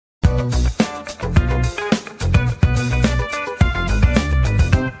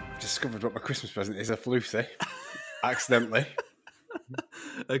discovered what my Christmas present is, a Lucy, accidentally.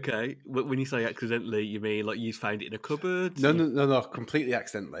 Okay, when you say accidentally, you mean like you found it in a cupboard? No, completely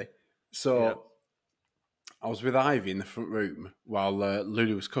accidentally. So Yeah. I was with Ivy in the front room while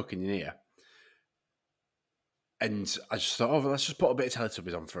Lulu was cooking in here. And I just thought, let's just put a bit of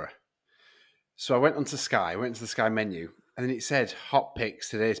Teletubbies on for her. So I went onto Sky, went to the Sky menu, and then it said hot picks,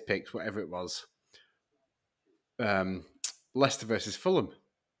 today's picks, whatever it was. Leicester versus Fulham,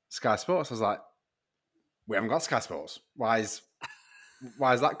 Sky Sports. I was like, we haven't got Sky Sports. Why is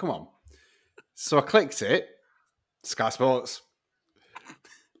that come on? So I clicked it, Sky Sports.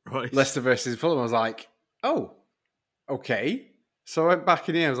 Right. Leicester versus Fulham. I was like, oh, okay. So I went back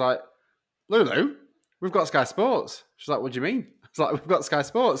in here. I was like, Lulu, we've got Sky Sports. She's like, what do you mean? I was like, we've got Sky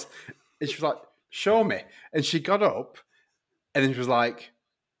Sports. And she was like, show me. And she got up and then she was like,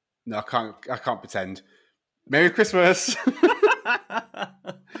 no, I can't pretend. Merry Christmas.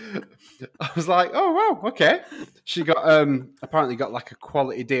 I was like, oh, wow, okay. She got apparently got like a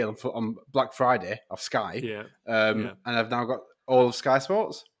quality deal on Black Friday off Sky. Yeah. And I've now got all of Sky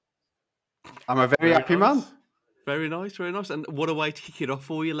Sports. I'm a very happy man. Very nice, very nice. And what a way to kick it off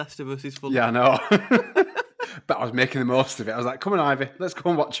for you, Leicester versus Fulham. Yeah, I know. But I was making the most of it. I was like, come on, Ivy, let's go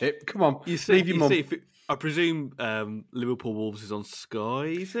and watch it. Come on, leave your mum. I presume Liverpool Wolves is on Sky,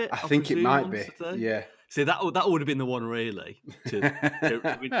 is it? I think it might be, yeah. See, that would have been the one, really.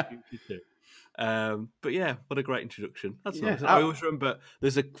 But yeah, what a great introduction. That's nice. I always remember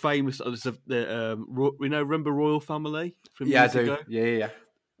there's a famous, remember Royal Family from years ago? Yeah.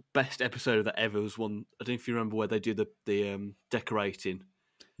 Best episode of that ever was one, I don't know if you remember, where they do the decorating.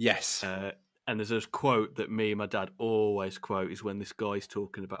 Yes. And there's a quote that me and my dad always quote is when this guy's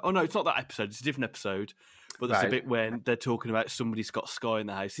talking about, oh no, it's not that episode, it's a different episode, but there's a bit when they're talking about somebody's got Sky in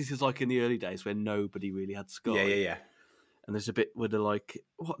the house. This is like in the early days when nobody really had Sky. Yeah. And there's a bit where they're like,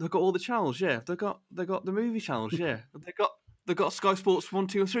 what, they've got all the channels, yeah. They got the movie channels, yeah. They've got Sky Sports 1,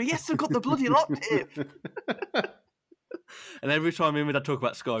 2 and 3. Yes, they've got the bloody lot, Tip. And every time me and my dad talk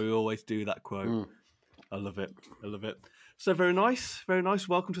about Sky, we always do that quote. I love it. So very nice.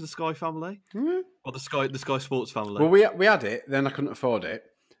 Welcome to the Sky family, or the Sky Sports family. Well, we had it, then I couldn't afford it,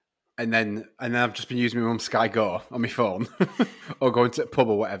 and then I've just been using my mum's Sky Go on my phone, or going to a pub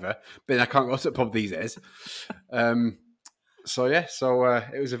or whatever. But then I can't go to a pub these days. So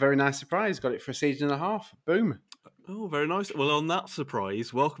it was a very nice surprise. Got it for a season and a half. Boom. Oh, very nice. Well, on that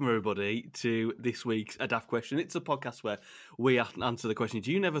surprise, welcome everybody to this week's A Daft Question. It's a podcast where we answer the questions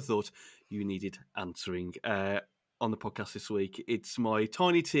you never thought you needed answering. On the podcast this week, it's my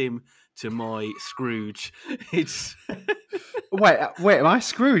Tiny Tim to my Scrooge. It's wait, am I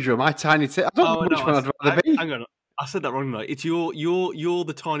Scrooge or am I Tiny Tim? I don't know which one I'd rather be. Hang on, I said that wrong, mate. It's you're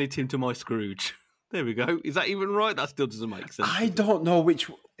the Tiny Tim to my Scrooge. There we go. Is that even right? That still doesn't make sense. I don't know which.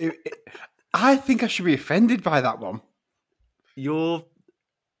 I think I should be offended by that one. You're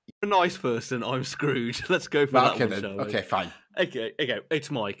a nice person. I'm Scrooge. Let's go for that one, then. Shall we? Okay, fine. Okay. It's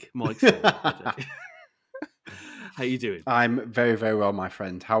Mike. Mike's How you doing? I'm very, very well, my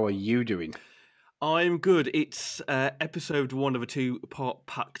friend. How are you doing? I'm good. It's episode 1 of a 2-part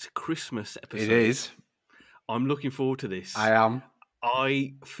packed Christmas episode. It is. I'm looking forward to this. I am.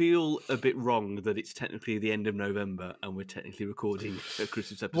 I feel a bit wrong that it's technically the end of November and we're technically recording a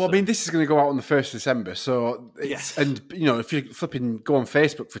Christmas episode. Well, I mean, this is going to go out on the 1st of December, so yes. And you know, if you go on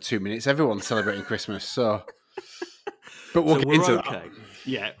Facebook for 2 minutes, everyone's celebrating Christmas. So, but we'll get into that.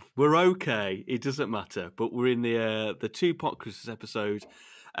 Yeah, we're okay. It doesn't matter. But we're in the 2-part Christmas episode.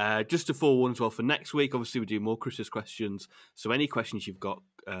 Just to forewarn as well for next week, obviously we do more Christmas questions. So any questions you've got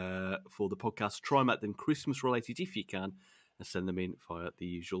for the podcast, try and make them Christmas related if you can, and send them in via the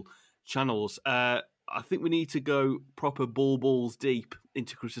usual channels. I think we need to go proper balls deep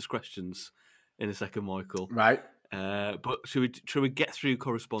into Christmas questions in a second, Michael. Right. But should we get through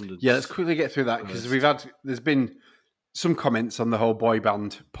correspondence? Yeah, let's quickly get through that because there's been some comments on the whole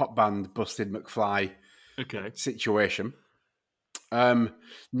pop band busted McFly situation. None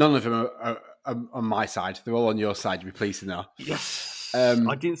of them are on my side. They're all on your side, you'll be pleased to know. Yes.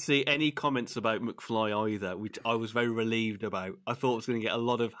 I didn't see any comments about McFly either, which I was very relieved about. I thought I was going to get a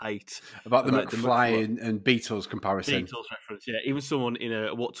lot of hate. About the McFly and Beatles comparison. Beatles reference, yeah. Even someone in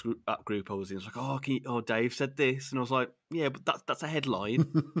a WhatsApp group I was in was like, Dave said this. And I was like, yeah, but that's a headline.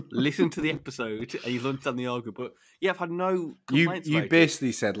 Listen to the episode and you'll understand the argument. But yeah, I've had no complaints You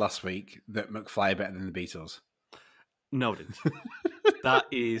basically said last week that McFly are better than the Beatles. No, I didn't. That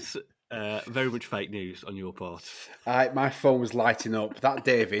is very much fake news on your part. My phone was lighting up. That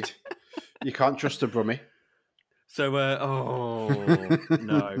David, you can't trust a brummie. So,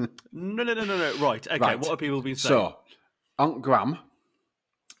 no. Right, okay, right. What have people been saying? So, Aunt Graham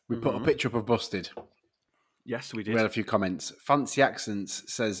We put a picture up of Busted. Yes, we We did. had a few comments. Fancy Accents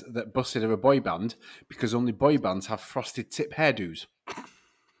says that Busted are a boy band because only boy bands have frosted tip hairdos.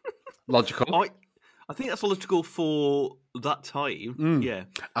 Logical. I think that's logical for that time. Yeah.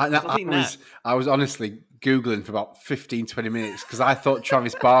 'Cause I think I was honestly Googling for about 15, 20 minutes because I thought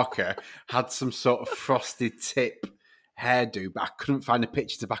Travis Barker had some sort of frosted tip hairdo, but I couldn't find a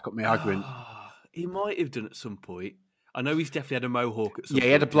picture to back up my argument. He might have done at some point. I know he's definitely had a mohawk at some point. Yeah,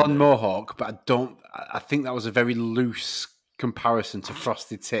 he had a blonde mohawk, but I think that was a very loose comparison to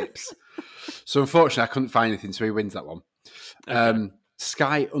frosted tips. So unfortunately, I couldn't find anything, so he wins that one. Okay.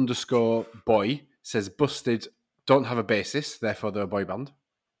 Sky_boy says Busted don't have a bassist, therefore they're a boy band.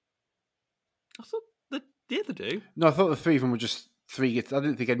 I thought they do. No, I thought the three of them were just three guitars. I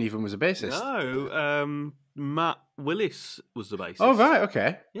didn't think any of them was a bassist. No, Matt Willis was the bassist. Oh, right,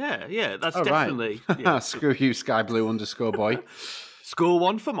 okay. Yeah, that's definitely... Right. Yeah. Screw you, Skyblue_boy. Score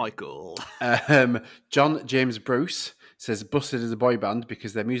one for Michael. John James Bruce says Busted is a boy band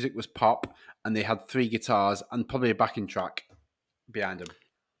because their music was pop and they had three guitars and probably a backing track behind them.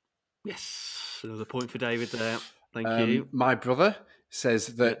 Yes, another point for David there. Thank you. My brother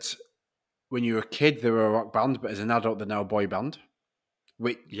says that when you were a kid, they were a rock band, but as an adult, they're now a boy band.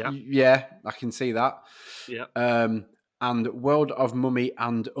 Yeah, I can see that. Yeah. And World of Mummy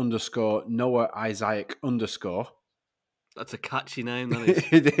and _ Noah Isaac _ That's a catchy name, that is.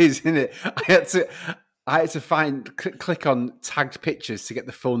 It is, isn't it? I had to click on tagged pictures to get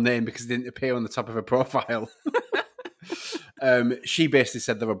the full name because it didn't appear on the top of her profile. She basically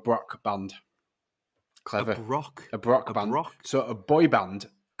said they're a Brock band. Clever. A Brock band. So a boy band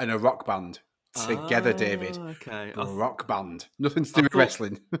and a rock band together, David. Okay. A rock band. Nothing to do with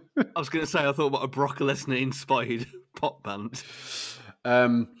wrestling. I was going to say, I thought about a Brock Lesnar inspired pop band.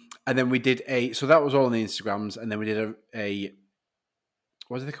 And then we did so that was all on the Instagrams, and then we did a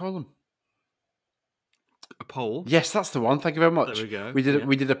what do they call them? A poll. Yes, that's the one. Thank you very much. There we go.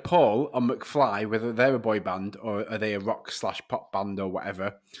 We did a poll on McFly whether they're a boy band or are they a rock/pop band or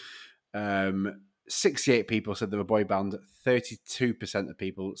whatever. 68 people said they were a boy band. 32% of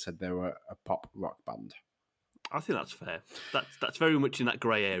people said they were a pop rock band. I think that's fair. That's very much in that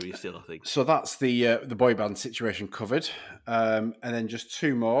grey area still, I think. So that's the boy band situation covered. And then just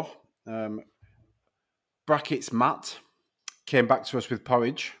two more. Brackets Matt came back to us with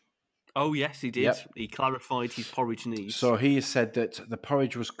porridge. Oh, yes, he did. Yep. He clarified his porridge needs. So he said that the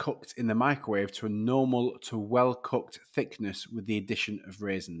porridge was cooked in the microwave to a normal to well-cooked thickness with the addition of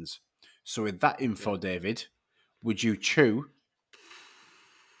raisins. So with that info, David, would you chew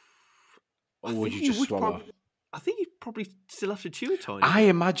or would you just swallow? I think you'd probably still have to chew a tiny I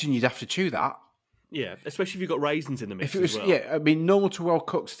imagine you'd have to chew that. Yeah, especially if you've got raisins in the mix if it was, as well. Yeah, I mean, normal to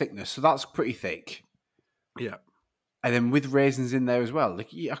well-cooked thickness, so that's pretty thick. Yeah. And then with raisins in there as well. Like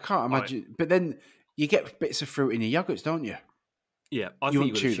I can't imagine. But then you get bits of fruit in your yogurts, don't you? Yeah, I think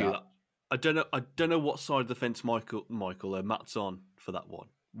you would chew that. I don't know what side of the fence Matt's on for that one.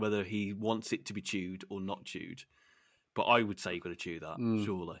 Whether he wants it to be chewed or not chewed. But I would say you've got to chew that,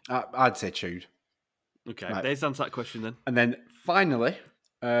 surely. I'd say chewed. Okay, right. There's answer that question then. And then finally,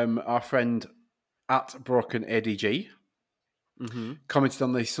 our friend at Broken ADG commented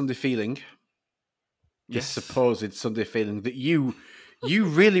on the Sunday feeling. This supposed Sunday feeling that you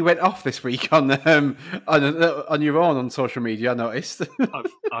really went off this week on your own on social media, I noticed.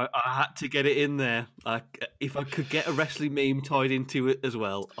 I had to get it in there. If I could get a wrestling meme tied into it as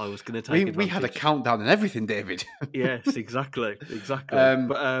well, I was going to take advantage. We had a countdown and everything, David. Yes, exactly.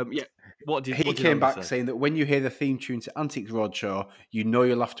 But yeah, he came back saying that when you hear the theme tune to Antiques Roadshow, you know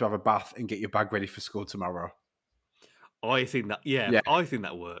you'll have to have a bath and get your bag ready for school tomorrow. I think that, I think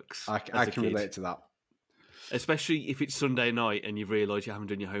that works. I can relate to that. Especially if it's Sunday night and you've realised you haven't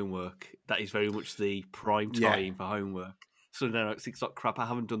done your homework. That is very much the prime time for homework. Sunday night, 6 o'clock, crap, I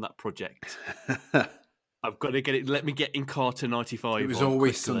haven't done that project. I've got to get it. Let me get in Carter 95. It was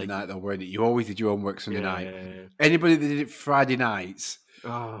always Sunday night though, weren't it? You always did your homework Sunday night. Yeah. Anybody that did it Friday nights,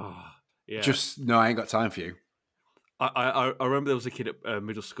 just, no, I ain't got time for you. I remember there was a kid at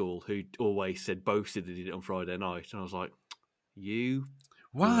middle school who always said boasted they did it on Friday night. And I was like, you...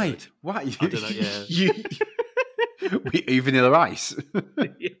 Why? Word. Why? I don't know, yeah. Vanilla Ice.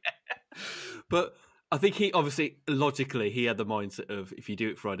 Yeah. But I think he obviously logically he had the mindset of if you do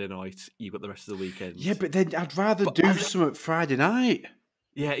it Friday night, you've got the rest of the weekend. Yeah, but then I'd rather do something Friday night.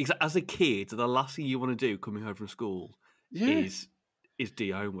 Yeah, exactly. As a kid, the last thing you want to do coming home from school is do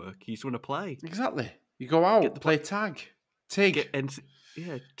your homework. You just want to play. Exactly. You go out, play tag. Tig.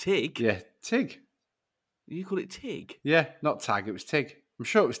 Tig. Yeah, Tig. You call it Tig? Yeah, not tag, it was Tig. I'm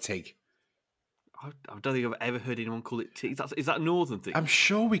sure it was Tig. I don't think I've ever heard anyone call it Tig. Is that a northern thing? I'm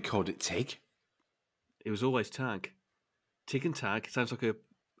sure we called it Tig. It was always Tag. Tig and Tag. Sounds like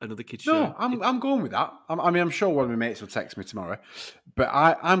another kid's No, show. I'm going with that. I'm sure one of my mates will text me tomorrow, but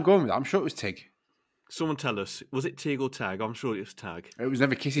I'm going with that. I'm sure it was Tig. Someone tell us, was it Tig or Tag? I'm sure it was Tag. It was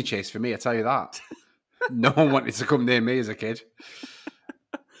never kissy chase for me, I tell you that. No one wanted to come near me as a kid.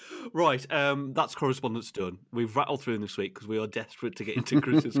 Right, that's correspondence done. We've rattled through them this week because we are desperate to get into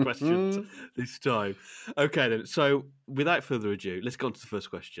Chris's questions this time. Okay, then. So, without further ado, let's go on to the first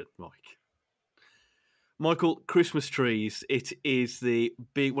question, Mike. Michael, Christmas trees. It is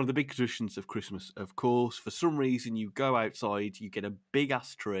one of the big traditions of Christmas. Of course, for some reason, you go outside, you get a big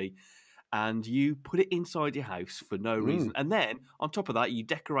ass tree, and you put it inside your house for no reason. And then, on top of that, you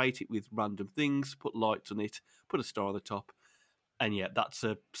decorate it with random things, put lights on it, put a star on the top. And yeah, that's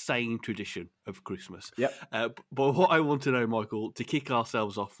a sane tradition of Christmas. Yep. But what I want to know, Michael, to kick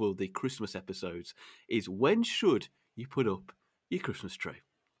ourselves off with the Christmas episodes, is when should you put up your Christmas tree?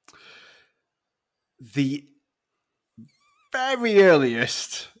 The very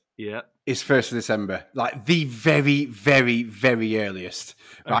earliest is 1st of December. Like the very, very, very earliest.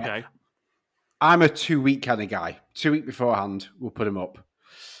 Right? Okay. I'm a 2-week kind of guy. 2 weeks beforehand, we'll put them up.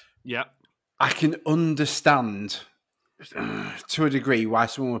 Yeah. I can understand to a degree why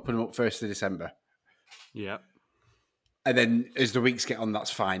someone would put them up 1st of December. Yeah. And then as the weeks get on, that's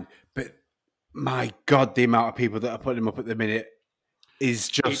fine. But my God, the amount of people that are putting them up at the minute is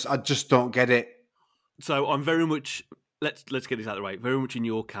just, I just don't get it. So I'm very much, let's get this out of the way, very much in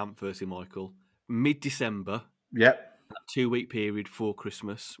your camp, firstly, Michael. Mid-December. Yep. That 2-week period for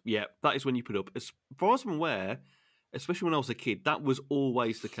Christmas. Yeah, that is when you put up. As far as I'm aware, especially when I was a kid, that was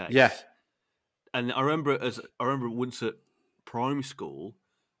always the case. Yeah. And I remember once at primary school,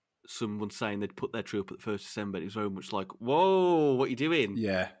 someone saying they'd put their tree up at the 1st of December. It was very much like, whoa, what are you doing?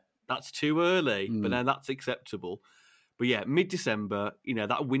 Yeah. That's too early. But now that's acceptable. But yeah, mid-December,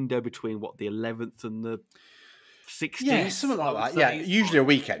 that window between the 11th and the 16th? Yeah, something like that. Yeah, usually a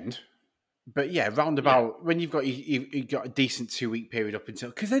weekend. But yeah, roundabout when you've got a decent 2-week period up until,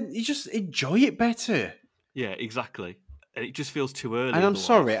 because then you just enjoy it better. Yeah, exactly. And it just feels too early. And I'm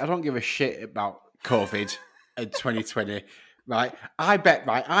sorry, I don't give a shit about COVID and 2020. Right? I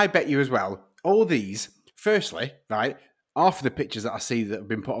bet you as well. All these, firstly, right, half of the pictures that I see that have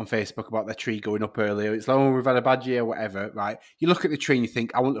been put on Facebook about their tree going up earlier, it's like, oh, we've had a bad year, whatever, right? You look at the tree and you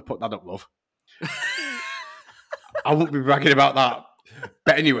think, I want to put that up, love. I won't be bragging about that.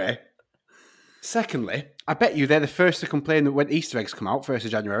 But anyway, secondly, I bet you they're the first to complain that when Easter eggs come out, 1st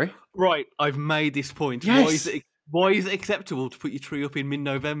of January. Right, I've made this point. Yes. Why is it acceptable to put your tree up in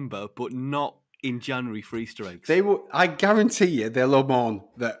mid-November, but not in January for Easter eggs? They will. I guarantee you, they'll moan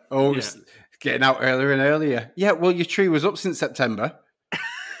that it's getting out earlier and earlier. Yeah, well, your tree was up since September,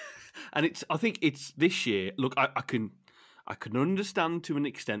 and I think it's this year. Look, I can understand to an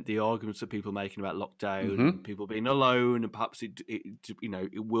extent the arguments that people are making about lockdown, and people being alone, and perhaps it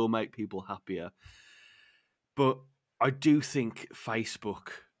will make people happier. But I do think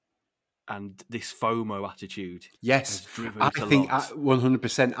Facebook and this FOMO attitude, has driven it a lot.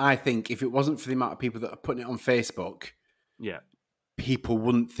 100%. I think if it wasn't for the amount of people that are putting it on Facebook, people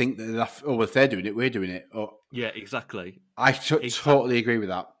wouldn't think that. Oh, well, if they're doing it, we're doing it. Or, yeah, exactly. I totally agree with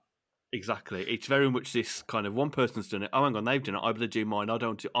that. Exactly. It's very much this kind of one person's done it. Oh, hang on, they've done it. I better do mine. I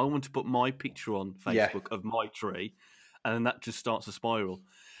want to put my picture on Facebook of my tree, and then that just starts a spiral.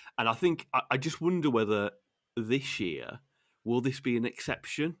 And I think I just wonder whether this year will this be an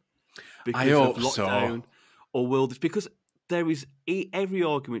exception because of lockdown, or will this, because there is every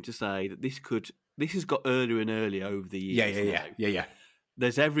argument to say that this has got earlier and earlier over the years. Yeah.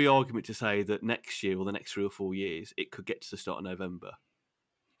 There's every argument to say that next year or the next 3 or 4 years it could get to the start of November.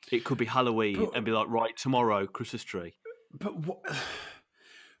 It could be Halloween and be like, right, tomorrow, Christmas tree. But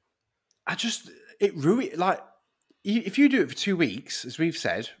it ruins, like, if you do it for 2 weeks, as we've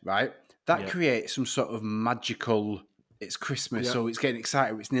said, right, that creates some sort of magical, it's Christmas, so it's getting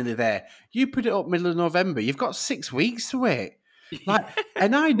excited, it's nearly there. You put it up middle of November, you've got 6 weeks to wait. Like,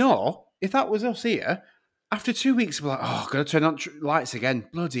 and I know, if that was us here, after 2 weeks, we're like, oh, got to turn on lights again.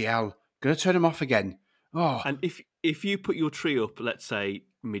 Bloody hell. Got to turn them off again. Oh. And if you put your tree up, let's say,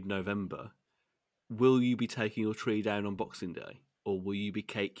 mid-November, will you be taking your tree down on Boxing Day, or will you be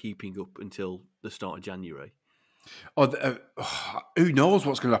keeping up until the start of January? Who knows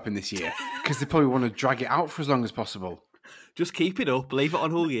what's going to happen this year? Because they probably want to drag it out for as long as possible. Just keep it up, leave it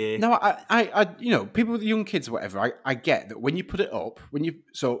on all year. No, I people with young kids or whatever, I get that when you put it up,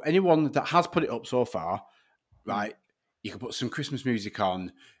 so anyone that has put it up so far, right, you can put some Christmas music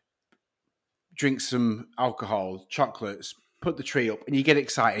on, drink some alcohol, chocolates, put the tree up, and you get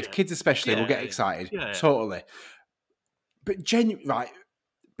excited. Yeah. Kids especially will get excited, totally. But right.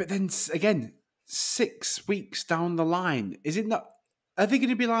 But then again, 6 weeks down the line, is it not? Are they going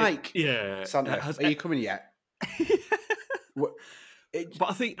to be like, Santa, are you coming yet? But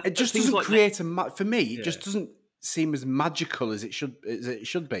I think it just doesn't create for me. It just doesn't seem as magical as it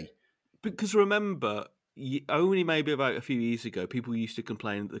should be. Because remember, only maybe about a few years ago, people used to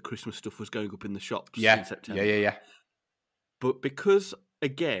complain that the Christmas stuff was going up in the shops in September. Yeah. But because,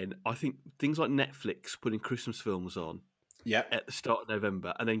 again, I think things like Netflix putting Christmas films on at the start of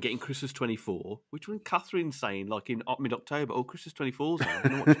November and then getting Christmas 24, which when Catherine's saying, like in mid-October, Christmas 24's on, I'm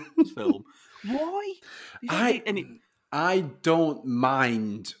going to watch this film. Why? I don't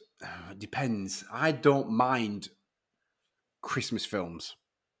mind. It depends. I don't mind Christmas films.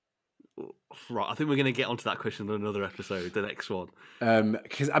 Right, I think we're going to get onto that question in another episode, the next one.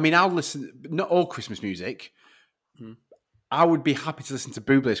 Because I'll listen. Not all Christmas music. I would be happy to listen to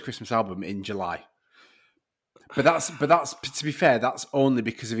Bublé's Christmas album in July. But that's to be fair, that's only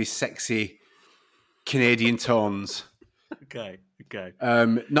because of his sexy Canadian tones. Okay.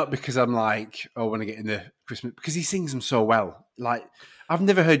 Not because I'm like, I want to get in the Christmas, because he sings them so well. Like, I've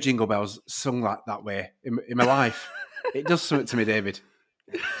never heard Jingle Bells sung like that way in my life. It does something to me, David.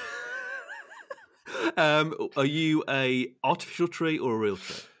 Are you a artificial tree or a real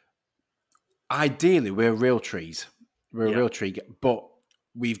tree? Ideally, we're real trees. We're a real tree, but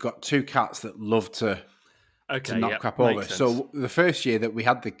we've got 2 cats that love to knock crap over. So the first year that we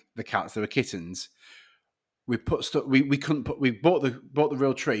had the cats, they were kittens. We put stuff. We couldn't put. We bought the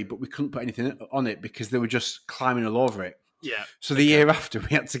real tree, but we couldn't put anything on it because they were just climbing all over it. Yeah. So the year after, we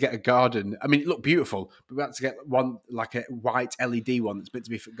had to get a garden. I mean, it looked beautiful, but we had to get one like a white LED one that's meant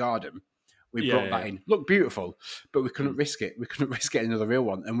to be for garden. We brought that in. Looked beautiful, but we couldn't risk it. We couldn't risk getting another real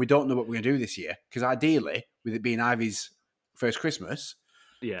one, and we don't know what we're going to do this year because ideally, with it being Ivy's first Christmas,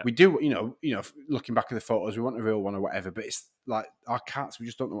 we do. You know, looking back at the photos, we want a real one or whatever. But it's like our cats. We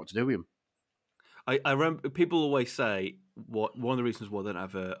just don't know what to do with them. I remember people always say one of the reasons why they don't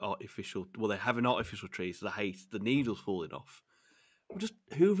have they have an artificial tree is they hate the needles falling off. Well, just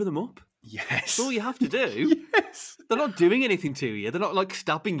hoover them up. Yes, that's all you have to do. Yes, they're not doing anything to you. They're not like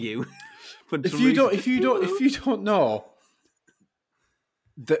stabbing you. If you don't know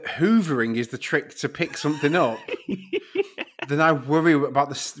that hoovering is the trick to pick something up, then I worry about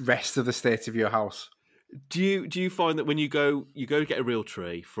the rest of the state of your house. Do you find that when you go get a real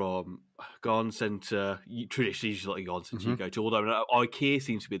tree from garden centre, traditionally usually like a garden centre you go to, although IKEA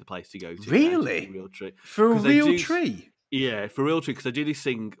seems to be the place to go to. Really? A real tree. For a real tree? Yeah, for a real tree, because I do this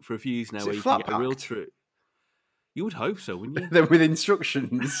thing for a few years now where you can get a real tree. You would hope so, wouldn't you? Then with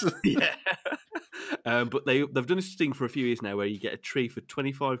instructions. Yeah. But they've done this thing for a few years now where you get a tree for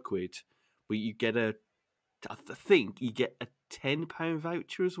 25 quid, but you get I think you get a £10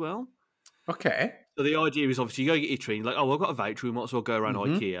 voucher as well. Okay. So the idea is obviously you go get your tree, and you're like, I've got a voucher, we might as well go around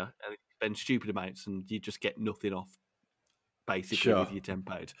IKEA and spend stupid amounts and you just get nothing off basically with your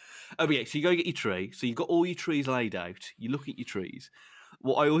 £10. But yeah, so you go get your tree, so you've got all your trees laid out, you look at your trees.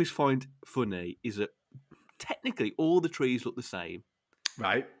 What I always find funny is that technically all the trees look the same.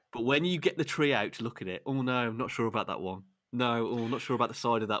 Right. But when you get the tree out to look at it, oh no, I'm not sure about that one. No, I'm not sure about the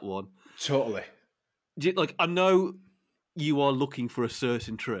side of that one. Totally. I know you are looking for a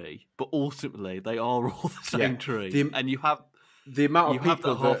certain tree, but ultimately they are all the same tree. And you have the amount of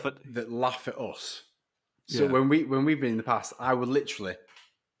people that laugh at us. So when we've been in the past, I would literally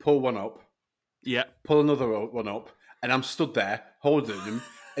pull one up, pull another one up, and I'm stood there holding them,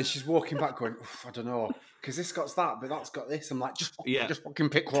 and she's walking back going, I don't know, because this got that, but that's got this. I'm like, just fucking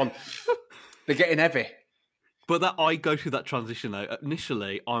pick one. They're getting heavy. But I go through that transition though.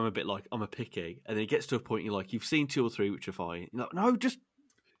 Initially, I'm a bit like, I'm a picky, and then it gets to a point you're like, you've seen 2 or 3 which are fine. You're like, no,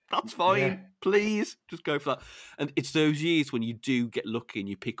 that's fine. Please, just go for that. And it's those years when you do get lucky and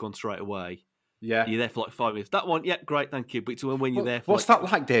you pick one straight away. Yeah. You're there for like 5 minutes. That one, great, thank you. But it's when you're there for what's that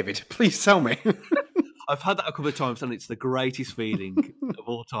like, David? Please tell me. I've had that a couple of times and it's the greatest feeling of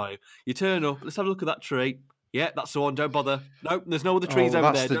all time. You turn up, let's have a look at that tree. Yeah, that's the one, don't bother. Nope, there's no other trees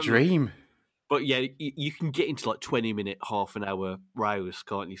over there. That's the dream. But yeah, you can get into like 20-minute, half an hour rows,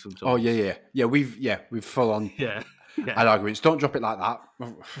 can't you, sometimes? Oh, yeah. We've full on had arguments. Don't drop it like that.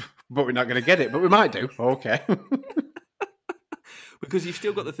 But we're not going to get it, but we might do. Okay. Because you've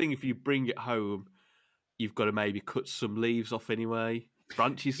still got the thing, if you bring it home, you've got to maybe cut some leaves off anyway.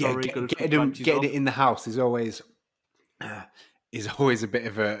 Branches, sorry. Getting it in the house is always a bit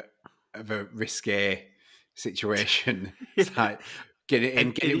of a risque situation. It's like get it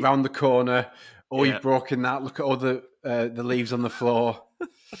in, get it round the corner. Oh, you've broken that. Look at all the leaves on the floor.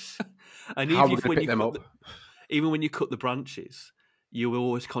 And how are we going to pick them up? even when you cut the branches, you were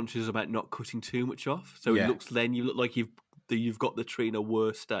always conscious about not cutting too much off. So Yeah. you look like you've got the tree in a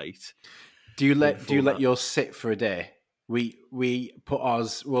worse state. Do you let beforehand. yours sit for a day? We'll put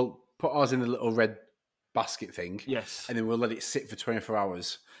ours in the little red basket thing. Yes. And then we'll let it sit for 24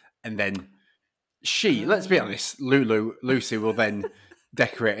 hours. And then let's be honest, Lucy will then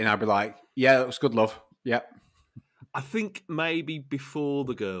decorate and I'll be like, yeah, that looks good, love. Yep. I think maybe before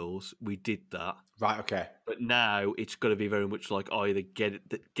the girls we did that. Right, okay. But now it's got to be very much like either get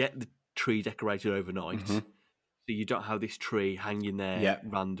the tree decorated overnight, so you don't have this tree hanging there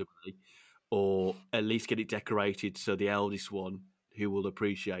randomly, or at least get it decorated so the eldest one, who will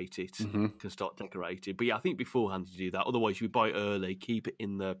appreciate it, can start decorating. But yeah, I think beforehand to do that. Otherwise, you buy it early, keep it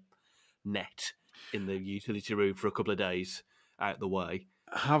in the net in the utility room for a couple of days out the way.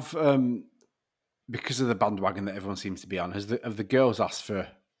 Have because of the bandwagon that everyone seems to be on, have the girls asked for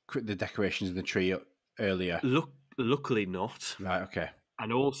the decorations of the tree earlier? Luckily not. Right, okay.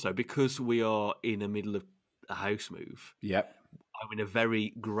 And also because we are in the middle of a house move. Yep. I'm in a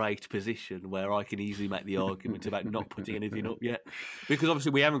very great position where I can easily make the argument about not putting anything up yet, because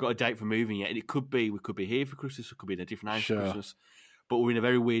obviously we haven't got a date for moving yet, and we could be here for Christmas, it could be in a different house for Christmas, but we're in a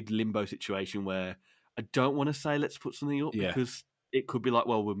very weird limbo situation where I don't want to say let's put something up because it could be like,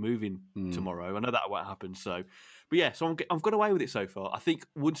 well, we're moving tomorrow. I know that won't happen. So, but yeah, so I've got away with it so far. I think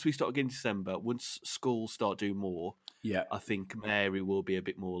once we start getting December, once schools start doing more, I think Mary will be a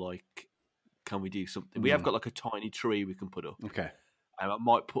bit more like, can we do something? We have got like a tiny tree we can put up. Okay. And I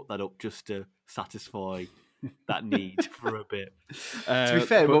might put that up just to satisfy that need for a bit. To be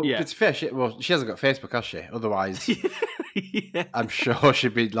fair, she hasn't got Facebook, has she? Otherwise, I'm sure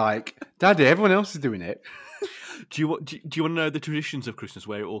she'd be like, Daddy, everyone else is doing it. Do you want to know the traditions of Christmas,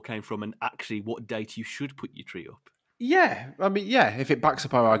 where it all came from, and actually what date you should put your tree up? Yeah, I mean, if it backs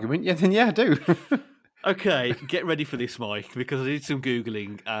up our argument, then I do. Okay, get ready for this, Mike, because I did some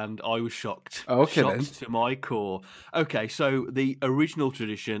Googling and I was shocked. Okay, shocked to my core. Okay, so the original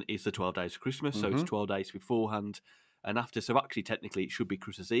tradition is the 12 days of Christmas, so it's 12 days beforehand and after. So actually, technically, it should be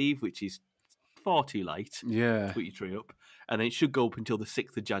Christmas Eve, which is far too late to put your tree up. And then it should go up until the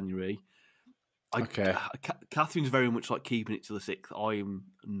 6th of January. Catherine's very much like keeping it to the 6th. I'm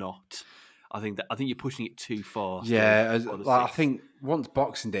not. I think you're pushing it too far. Yeah, I think once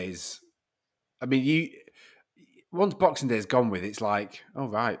Boxing Day's... I mean, once Boxing Day's gone with, it's like, oh,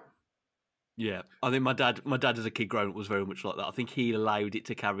 right. Yeah, I think my dad as a kid growing up was very much like that. I think he allowed it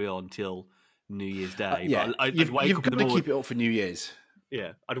to carry on till New Year's Day. You've got to keep it up for New Year's.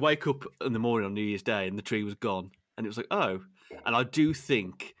 Yeah, I'd wake up in the morning on New Year's Day and the tree was gone. And it was like, oh. And I do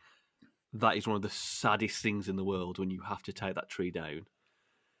think that is one of the saddest things in the world when you have to take that tree down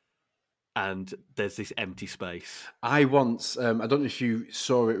and there's this empty space. I once, I don't know if you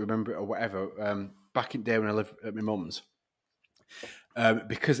saw it, remember it or whatever, back in the day when I lived at my mum's,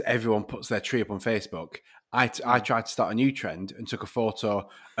 because everyone puts their tree up on Facebook, I tried to start a new trend and took a photo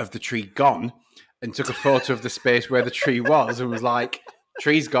of the tree gone and took a photo of the space where the tree was and was like,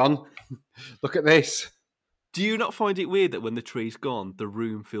 tree's gone, look at this. Do you not find it weird that when the tree's gone, the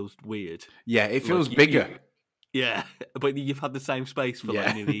room feels weird? Yeah, it feels bigger. Yeah, but you've had the same space for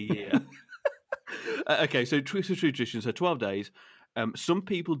like nearly a year. Okay, so tradition, so 12 days. Some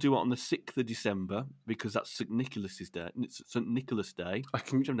people do it on the 6th of December because that's St. Nicholas's Day. It's St. Nicholas Day,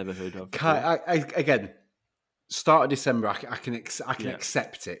 which I've never heard of. Again, start of December, I can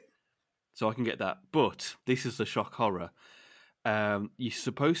accept it. So I can get that. But this is the shock horror. You're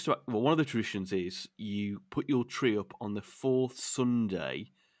supposed to... Well, one of the traditions is you put your tree up on the 4th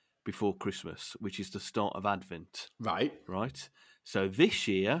Sunday before Christmas, which is the start of Advent. Right. So this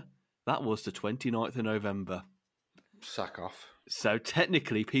year, that was the 29th of November. Sack off. So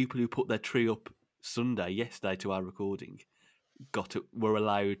technically, people who put their tree up Sunday, yesterday to our recording, were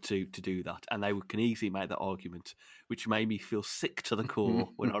allowed to do that. And they can easily make that argument, which made me feel sick to the core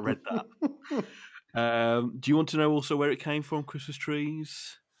when I read that. Do you want to know also where it came from, Christmas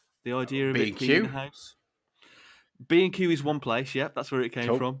trees? The idea of it being in the house? B&Q is one place, that's where it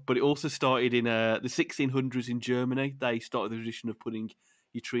came from. But it also started in the 1600s in Germany. They started the tradition of putting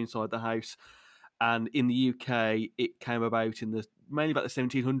your tree inside the house. And in the UK, it came about mainly about the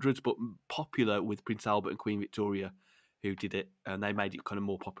 1700s, but popular with Prince Albert and Queen Victoria, who did it. And they made it kind of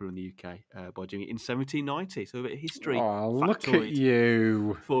more popular in the UK by doing it in 1790. So a bit of history. Oh, look at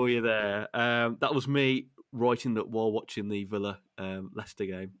you. For you there. That was me writing that while watching the Villa Leicester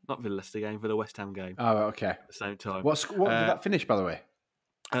game. Not Villa Leicester game, Villa West Ham game. Oh, okay. At the same time. What did that finish, by the way?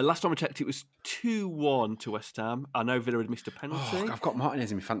 Last time I checked, it was 2-1 to West Ham. I know Villa had missed a penalty. Oh, I've got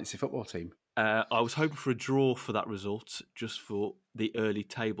Martinez in my fantasy football team. I was hoping for a draw for that result, just for the early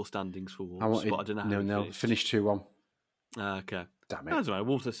table standings for Wolves, but I don't know how it finished. Finished 2-1. Okay. Damn it. That's all right.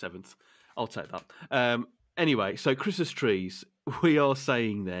 Wolves are 7th. I'll take that. Anyway, so Christmas trees. We are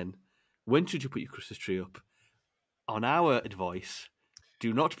saying then, when should you put your Christmas tree up? On our advice,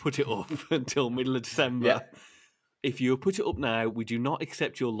 do not put it up until middle of December. Yeah. If you put it up now, we do not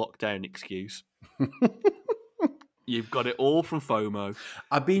accept your lockdown excuse. You've got it all from FOMO.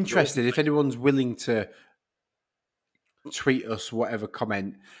 I'd be interested if anyone's willing to tweet us whatever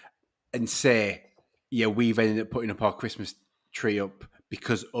comment and say, yeah, we've ended up putting up our Christmas tree up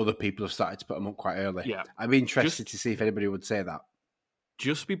because other people have started to put them up quite early. Yeah. I'd be interested to see if anybody would say that.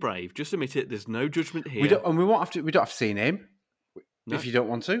 Just be brave. Just admit it. There's no judgment here. We don't have to say your name if you don't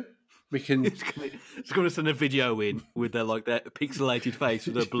want to. We can. It's going to send a video in with their pixelated face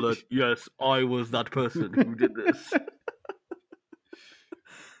with their blood. Yes, I was that person who did this.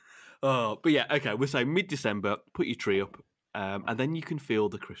 But yeah, okay. We're saying mid-December. Put your tree up, and then you can feel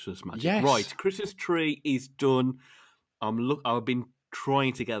the Christmas magic. Yes. Right, Christmas tree is done. I've been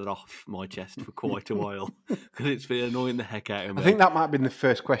trying to get it off my chest for quite a while because it's been annoying the heck out of me. I think that might have been the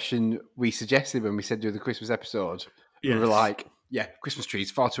first question we suggested when we said do the Christmas episode. Yes. We were like, yeah, Christmas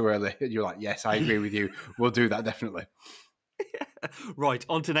trees far too early. And you're like, yes, I agree with you. We'll do that definitely. Yeah. Right,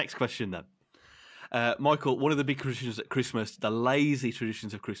 on to the next question then. Michael, one of the big traditions at Christmas, the lazy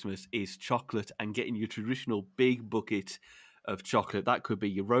traditions of Christmas, is chocolate and getting your traditional big bucket of chocolate. That could be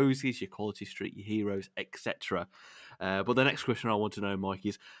your roses, your Quality Street, your heroes, etc. But the next question I want to know, Mike,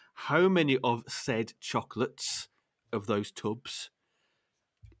 is how many of said chocolates of those tubs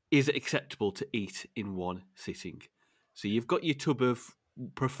is it acceptable to eat in one sitting? So you've got your tub of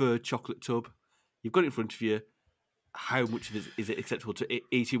preferred chocolate tub. You've got it in front of you. How much of it is it acceptable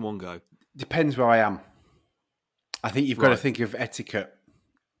to eat in one go? Depends where I am. I think you've got to think of etiquette.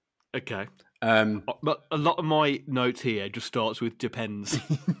 Okay. But a lot of my notes here just starts with depends.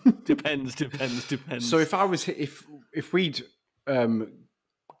 depends. So if we'd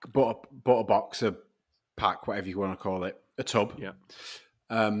bought a box, a pack, whatever you want to call it, a tub, yeah,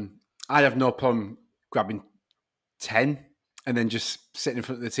 I'd have no problem grabbing 10 and then just sitting in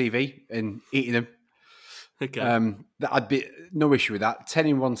front of the TV and eating them. Okay. I'd be no issue with that. 10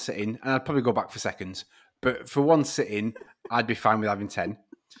 in one sitting, and I'd probably go back for seconds. But for one sitting, I'd be fine with having 10.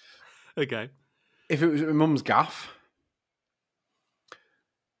 Okay. If it was my mum's gaff,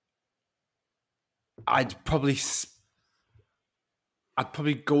 I'd probably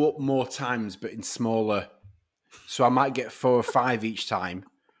go up more times, but in smaller. So I might get 4 or 5 each time.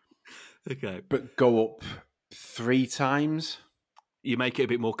 Okay. But go up 3 times. You make it a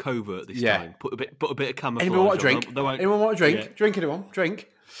bit more covert this time. Put a bit of camouflage. Anyone want a drink? Anyone want a drink? Yeah. Drink, anyone? Drink.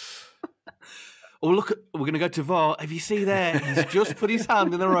 Oh, look, we're going to go to VAR. Have you seen there? He's just put his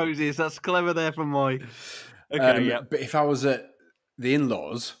hand in the roses. That's clever there from Mike. Okay, yeah. But if I was at the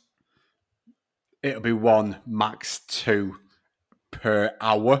in-laws, it'll be 1, max 2 per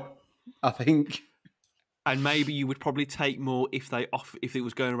hour, I think. And maybe you would probably take more if it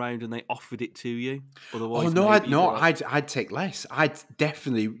was going around and they offered it to you. Otherwise, I'd take less. I'd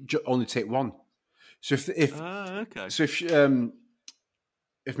definitely only take 1. So if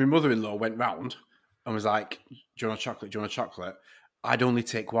my mother-in-law went round and was like, "Do you want a chocolate? Do you want a chocolate?" I'd only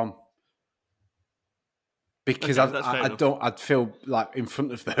take 1 because I'd feel like in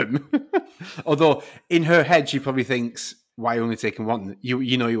front of them. Although in her head she probably thinks, why only taking 1?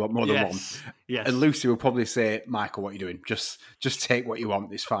 You know you want more than 1. Yes. And Lucy will probably say, Michael, what are you doing? Just take what you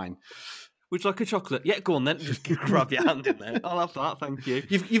want. It's fine. Would you like a chocolate? Yeah, go on then. Just grab your hand in there. I'll have that, thank you.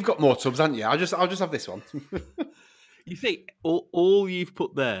 You've got more tubs, haven't you? I'll just have this one. You see, all you've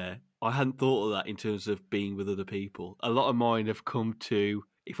put there, I hadn't thought of that in terms of being with other people. A lot of mine have come to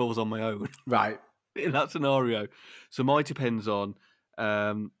if I was on my own. Right. In that scenario. So mine depends on...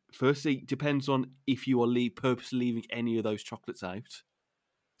 firstly, depends on if you are purposely leaving any of those chocolates out.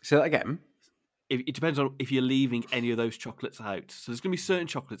 Say that again. It depends on if you're leaving any of those chocolates out. So there's going to be certain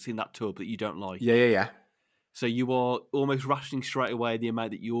chocolates in that tub that you don't like. Yeah. So you are almost rationing straight away the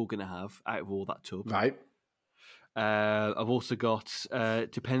amount that you're going to have out of all that tub. Right. I've also got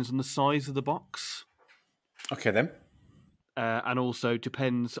depends on the size of the box. Okay then. And also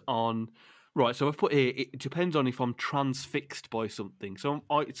depends on... Right, so I've put here, it depends on if I'm transfixed by something. So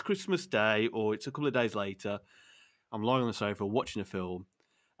it's Christmas Day or it's a couple of days later. I'm lying on the sofa watching a film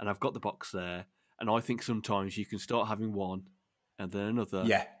and I've got the box there. And I think sometimes you can start having one and then another.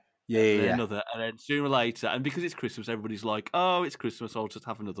 Yeah. Another. And then sooner or later, and because it's Christmas, everybody's like, oh, it's Christmas, I'll just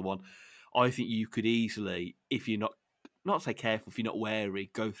have another one. I think you could easily, if you're not say careful, if you're not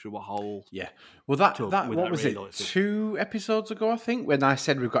wary, go through a whole... Yeah. Well, that what was it, 2 episodes ago, I think, when I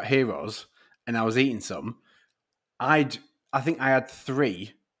said we've got heroes... and I was eating some, I think I had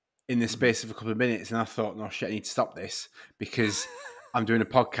 3 in the space of a couple of minutes, and I thought, no shit, I need to stop this because I'm doing a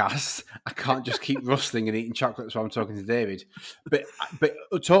podcast. I can't just keep rustling and eating chocolates while I'm talking to David. But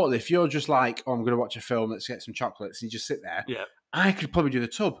totally, if you're just like, oh, I'm going to watch a film, let's get some chocolates, and you just sit there, Yeah. I could probably do the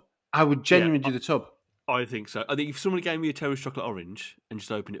tub. I would genuinely do the tub. I think so. I think if someone gave me a terrace chocolate orange and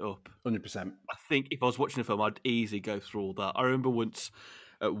just opened it up, 100%. I think if I was watching a film, I'd easily go through all that. I remember once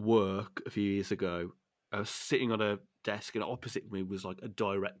at work a few years ago, I was sitting on a desk, and opposite me was like a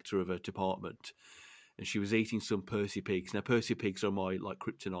director of a department, and she was eating some Percy pigs. Now, Percy pigs are my like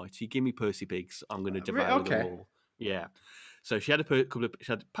kryptonite. You give me Percy pigs, I'm going to devour them all. Yeah. So she had she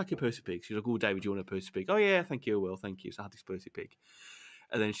had a pack of Percy pigs. She was like, "Oh, David, do you want a Percy pig?" "Oh yeah, thank you, I will, thank you." So I had this Percy pig.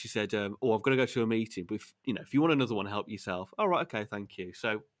 And then she said, "Oh, I've got to go to a meeting, but if you want another one, help yourself." "Oh, right, okay, thank you."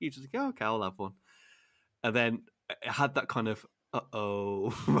 So you just go, "Okay, I'll have one." And then I had that kind of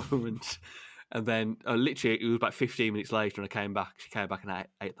moment. And then literally, it was about 15 minutes later, and she came back and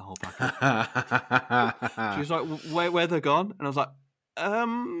ate the whole packet. She was like, "Where they're gone?" And I was like,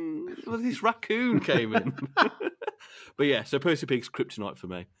 well, this raccoon came in." But yeah, so Percy Pig's kryptonite for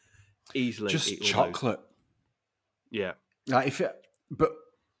me. Easily, just chocolate. Yeah. Like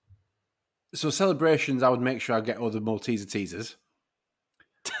so celebrations, I would make sure I get all the Malteser teasers.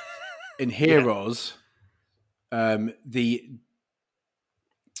 In Heroes, what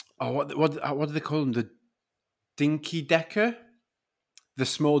do they call them? The Dinky Decker, the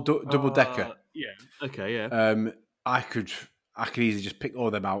small double decker. Yeah. Okay. Yeah. I could easily just pick all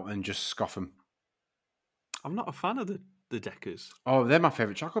them out and just scoff them. I'm not a fan of the Deckers. Oh, they're my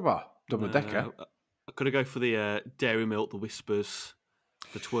favourite chocolate bar. Double decker. I could go for the Dairy Milk, the Whispers,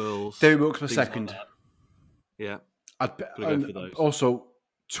 the Twirls. Dairy Milk's my second. Like yeah. I'd go for those. Also,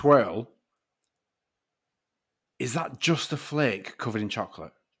 Twirl. Is that just a flake covered in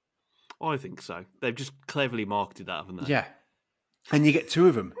chocolate? I think so. They've just cleverly marketed that, haven't they? Yeah. And you get 2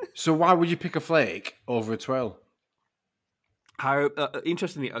 of them. So why would you pick a flake over a twirl? How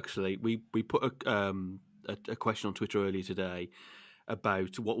interestingly, actually, we put a question on Twitter earlier today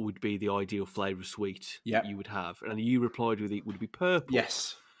about what would be the ideal flavour of sweet you would have, and you replied with it would be purple.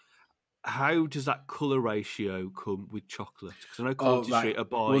 Yes. How does that colour ratio come with chocolate? Because I know Quality Street are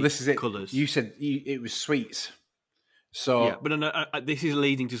by this is it. colours. You said it was sweets. So yeah, but no, this is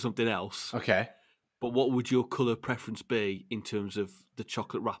leading to something else. Okay. But what would your colour preference be in terms of the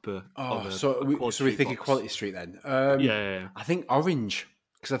chocolate wrapper? So we think of Quality Street then. Yeah. I think orange,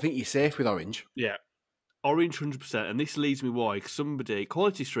 because I think you're safe with orange. Yeah. Orange 100%. And this leads me why.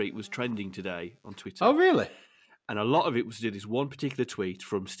 Quality Street was trending today on Twitter. Oh, really? And a lot of it was to do this one particular tweet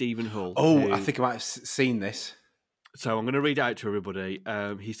from Stephen Hull. Oh, I think I might have seen this. So I'm going to read it out to everybody.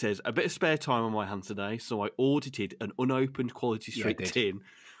 He says, "A bit of spare time on my hands today, so I audited an unopened Quality Street tin.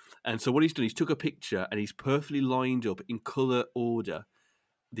 And so what he's done, he's took a picture and he's perfectly lined up in colour order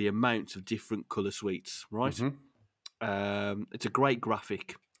the amounts of different colour sweets, right? Mm-hmm. It's a great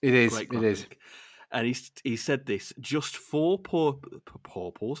graphic. It is. It is. And he said this, just 4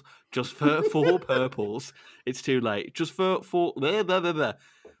 purples, just for 4 purples, it's too late. Just for 4,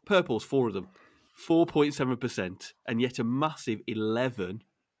 purples, 4 of them, 4.7%, and yet a massive 11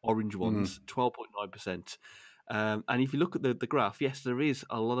 orange ones, 12.9%. And if you look at the graph, yes, there is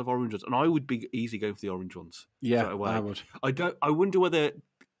a lot of orange ones, and I would be easy going for the orange ones. Yeah, straight away. I would. I wonder whether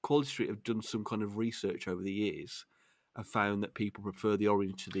Quality Street have done some kind of research over the years. Have found that people prefer the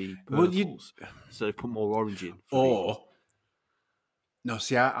orange to the purples, so they put more orange in. No,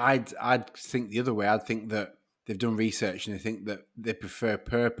 see, I'd think the other way. I'd think that they've done research and they think that they prefer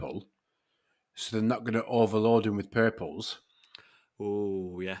purple, so they're not going to overload them with purples.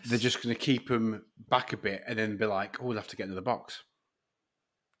 Oh, yes. They're just going to keep them back a bit and then be like, oh, we'll have to get another box.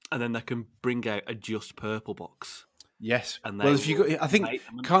 And then they can bring out a just purple box. Yes. Well, if you go, I think,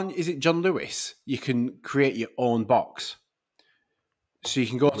 is it John Lewis? You can create your own box. So you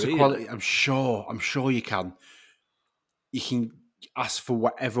can go to Quality. I'm sure you can. You can ask for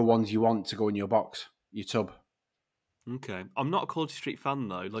whatever ones you want to go in your box, your tub. Okay. I'm not a Quality Street fan,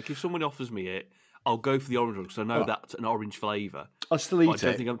 though. Like, if someone offers me it, I'll go for the orange one because I know that's an orange flavour. I'll still eat it.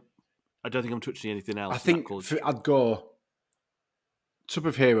 I don't think I'm touching anything else. I think I'd go Tub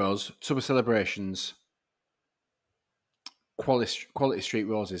of Heroes, Tub of Celebrations, Quality Street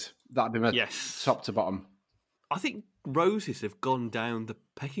Roses. That'd be my top to bottom. I think roses have gone down the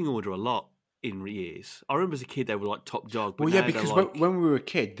pecking order a lot in years. I remember as a kid they were like top dog. But because when we were a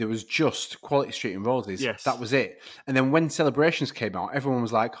kid, there was just Quality Street and Roses. Yes. That was it. And then when Celebrations came out, everyone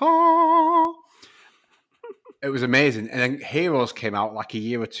was like, oh. It was amazing. And then Heroes came out like a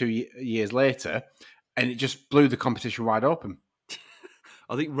year or 2 years later, and it just blew the competition wide open.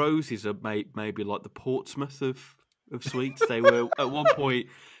 I think roses are maybe like the Portsmouth of sweets. They were at one point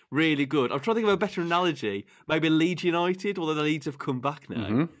really good. I'm trying to think of a better analogy. Maybe Leeds United, although the Leeds have come back now.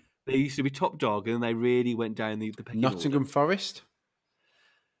 Mm-hmm. They used to be top dog, and then they really went down the pecking Nottingham order. Forest,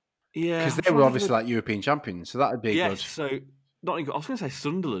 Yeah, because I'm they trying were to think obviously like European champions, so that would be yes. good. So Nottingham. I was going to say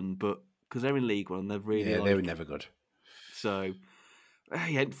Sunderland, but because they're in League One, they're really Yeah, they were never good. So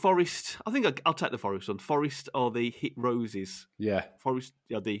yeah, Forest. I think I'll take the Forest one. Forest are the hit roses. Yeah. Forest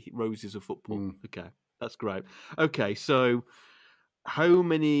are the roses of football. Mm. Okay, that's great. Okay, so how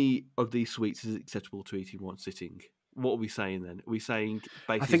many of these sweets is acceptable to eat in one sitting? What are we saying then? Are we saying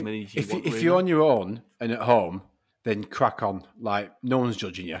I basically as think many as you want? if Really? you're on your own and at home, then crack on. Like no one's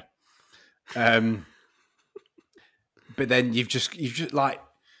judging you. But then you've just like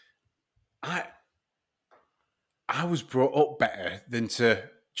I was brought up better than to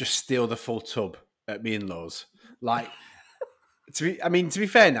just steal the full tub at me in-laws. Like to be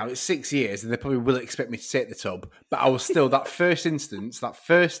fair now, it's 6 years and they probably will expect me to take the tub, but I was still that first instance, that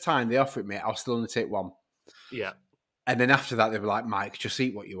first time they offer it me, I'll still only take one. Yeah. And then after that, they were like, Mike, just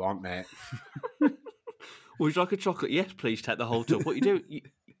eat what you want, mate. Would you like a chocolate? Yes, please take the whole tub. What you do?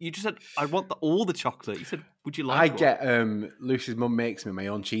 You just said, I want all the chocolate. You said, would you like Lucy's mum makes me my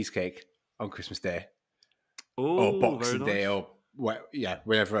own cheesecake on Christmas Day. Oh, or Boxing very Day, nice. or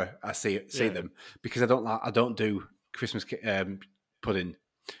whenever I see them, because I don't do Christmas pudding,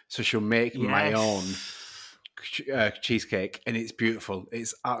 so she'll make me my own cheesecake, and it's beautiful.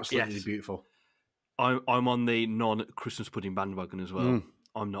 It's absolutely beautiful. I'm on the non-Christmas pudding bandwagon as well.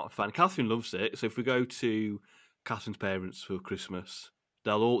 I'm not a fan. Catherine loves it, so if we go to Catherine's parents for Christmas,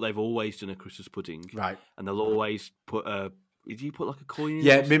 they've always done a Christmas pudding, right? And they'll always put a. Did you put like a coin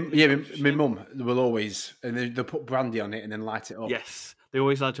in? My mum will always, and they'll put brandy on it and then light it up. Yes, they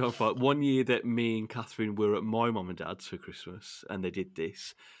always light it on fire. One year that me and Catherine were at my mum and dad's for Christmas, and they did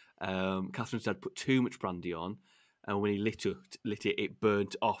this. Catherine's dad put too much brandy on, and when he lit it, it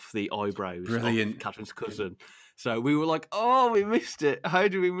burnt off the eyebrows of Catherine's cousin. So we were like, "Oh, we missed it! How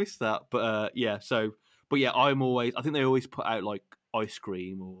did we miss that?" But I'm always. I think they always put out like ice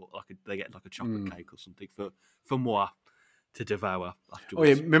cream or they get like a chocolate cake or something for moi to devour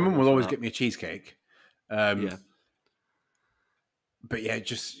afterwards. Oh yeah, my mum will always get me a cheesecake. Yeah. But yeah,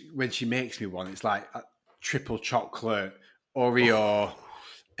 just when she makes me one, it's like a triple chocolate Oreo,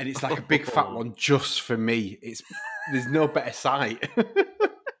 and it's like a big fat one just for me. There's no better sight.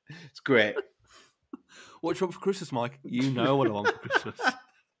 It's great. What do you want for Christmas, Mike? You know what I want for Christmas.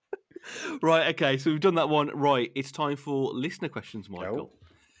 Right, okay, so we've done that one. Right, it's time for listener questions, Michael.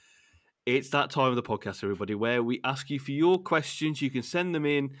 It's that time of the podcast, everybody, where we ask you for your questions. You can send them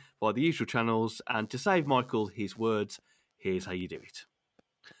in by the usual channels, and to save Michael his words, here's how you do it.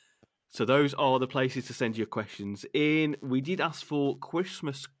 So those are the places to send your questions in. We did ask for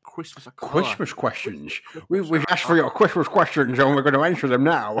Christmas questions. We've asked for your Christmas questions, and we're going to answer them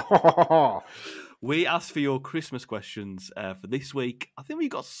now. We asked for your Christmas questions for this week. I think we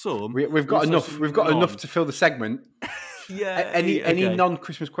got some. We've got enough. We've got enough to fill the segment. Yeah. Any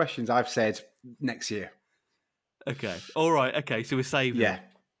non-Christmas questions I've said next year. Okay. All right. Okay. So we're saving. Yeah.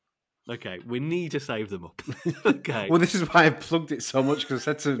 Okay. We need to save them up. Okay. Well, this is why I've plugged it so much, because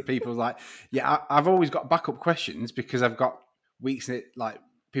I said to people like, I've always got backup questions because I've got weeks in it. Like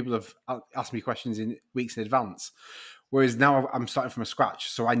people have asked me questions in weeks in advance. Whereas now I'm starting from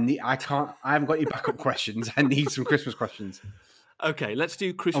scratch, so I haven't got any backup questions. I need some Christmas questions. Okay, let's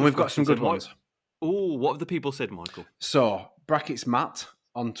do Christmas. And we've got some good ones. Oh, what have the people said, Michael? So, Brackets Matt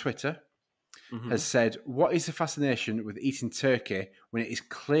on Twitter has said, what is the fascination with eating turkey when it is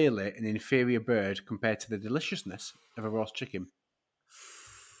clearly an inferior bird compared to the deliciousness of a roast chicken?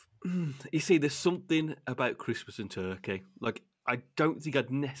 You see, there's something about Christmas and turkey. Like, I don't think I'd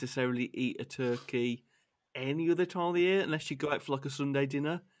necessarily eat a turkey any other time of the year unless you go out for like a Sunday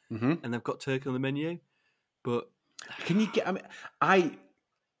dinner and they've got turkey on the menu. But can you get? I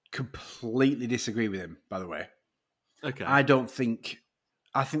completely disagree with him. By the way, okay. I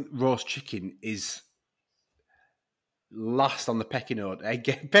think roast chicken is last on the pecking order.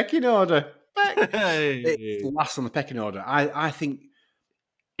 Pecking order. It's last on the pecking order. I think.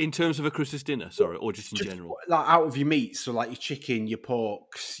 In terms of a Christmas dinner, sorry, or just in general, like out of your meats, so like your chicken, your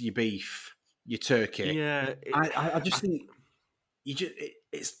porks, your beef, your turkey. Yeah, I just think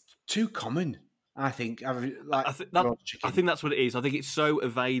it's too common. I think I think that's what it is. I think it's so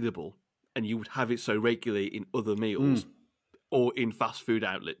available, and you would have it so regularly in other meals or in fast food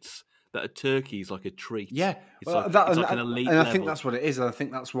outlets that a turkey is like a treat. Yeah, it's like an elite and I level. think that's what it is. And I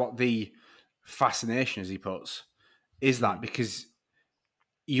think that's what the fascination, as he puts, is that because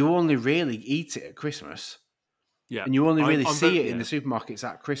you only really eat it at Christmas. Yeah, and you only really I'm see very- it in yeah. the supermarkets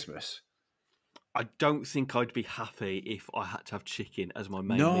at Christmas. I don't think I'd be happy if I had to have chicken as my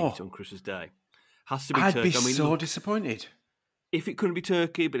main No. meat on Christmas Day. Has to be I'd turkey. be I mean, so look, disappointed. if it couldn't be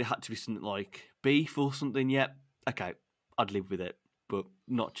turkey, but it had to be something like beef or something, yeah, okay, I'd live with it, but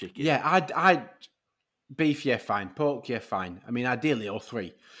not chicken. Yeah, I'd beef, yeah, fine. Pork, yeah, fine. I mean, ideally all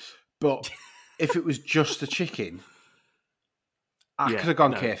three. But if it was just the chicken, I could have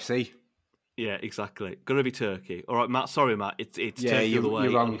gone no. KFC. Yeah, exactly. Gotta be turkey. All right, Matt. Sorry, Matt. It's Yeah, turkey all the way.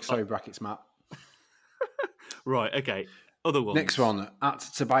 you're wrong. Sorry, brackets, Matt. Right. Okay. Other ones. Next one, at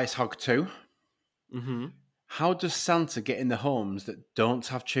Tobias Hogg 2. Mm-hmm. How does Santa get in the homes that don't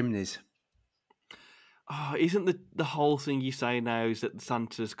have chimneys? Oh, isn't the whole thing you say now is that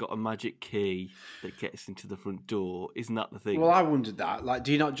Santa's got a magic key that gets into the front door? Isn't that the thing? Well, I wondered that. Like,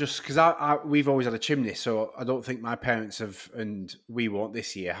 do you not just because we've always had a chimney, so I don't think my parents have, and we won't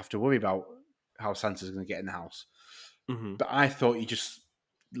this year have to worry about how Santa's going to get in the house. Mm-hmm. But I thought you just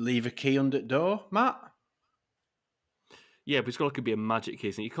leave a key under the door, Matt. Yeah, but it's got to be a magic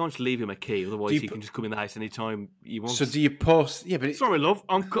key. So you can't just leave him a key, otherwise he can just come in the house anytime you want. So do you post? Yeah, but sorry, love.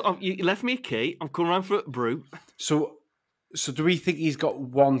 You left me a key. I'm coming around for a brew. So do we think he's got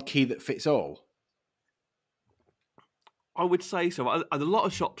one key that fits all? I would say so. A lot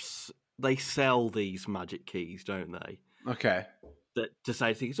of shops, they sell these magic keys, don't they? Okay. That to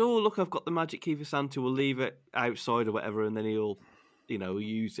say things. Oh, look, I've got the magic key for Santa. We'll leave it outside or whatever, and then he'll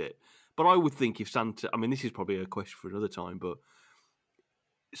use it. But I would think if Santa, I mean, this is probably a question for another time, but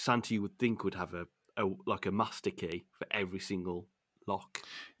Santa, you would think, would have a master key for every single lock.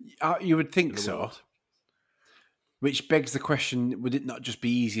 You would think so. World. Which begs the question, would it not just be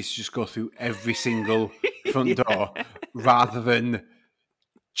easier to just go through every single front door rather than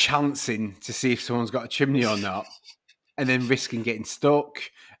chancing to see if someone's got a chimney or not and then risking getting stuck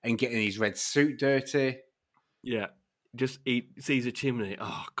and getting his red suit dirty? Yeah. Just sees a chimney.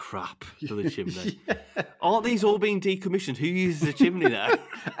 Oh, crap, for the chimney. Yeah. Aren't these all being decommissioned? Who uses a chimney now?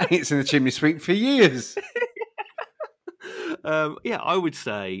 It's in the chimney sweep for years. Yeah, I would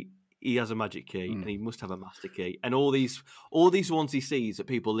say he has a magic key and he must have a master key. And all these ones he sees that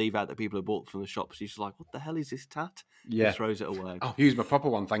people leave out that people have bought from the shops, he's just like, what the hell is this tat? Yeah. He throws it away. I'll use my proper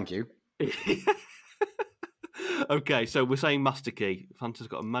one, thank you. Okay, so we're saying master key. Fanta's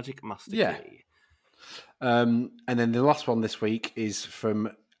got a magic master key. And then the last one this week is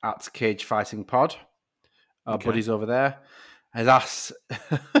from at Cage Fighting Pod. Our buddies over there has asked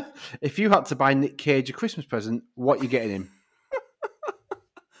if you had to buy Nick Cage a Christmas present, what are you getting him?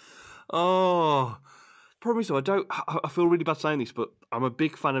 Oh, probably so. I feel really bad saying this, but I'm a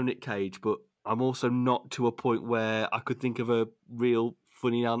big fan of Nick Cage, but I'm also not to a point where I could think of a real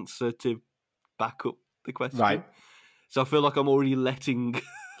funny answer to back up the question. Right. So I feel like I'm already letting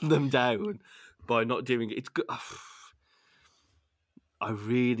them down by not doing it. It's good. I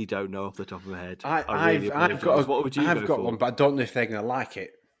really don't know off the top of my head. I've got one, but I don't know if they're going to like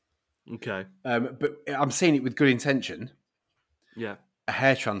it. Okay. But I'm saying it with good intention. Yeah. A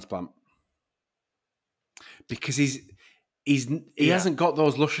hair transplant. Because he hasn't got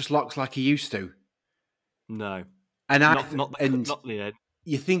those luscious locks like he used to. No. And not the head.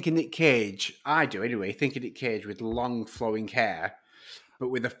 You think of Nick Cage, I do anyway, think of Nick Cage with long flowing hair, but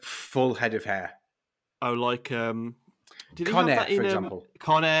with a full head of hair. Oh, like Con Air, for example.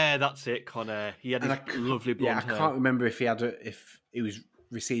 Con Air, that's it, Con Air. He had his lovely blonde hair. I can't remember if he was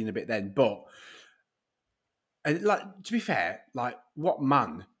receding a bit then, but to be fair, like what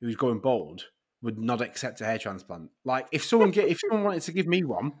man who's going bald would not accept a hair transplant? Like if someone wanted to give me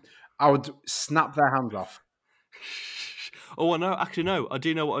one, I would snap their hands off. Oh, I know. Actually, no. I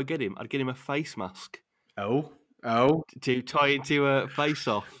do know what I'd get him. I'd get him a face mask. Oh. To tie into a face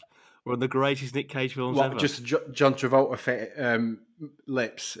off. One of the greatest Nick Cage films ever. Just John Travolta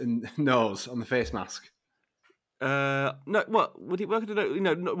lips and nose on the face mask? No, what would it work?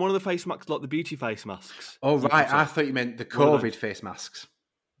 One of the face masks, like the beauty face masks. Oh, right. I thought you meant the COVID face masks.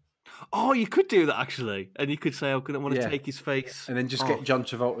 Oh, you could do that, actually. And you could say, I want to take his face. And then just get John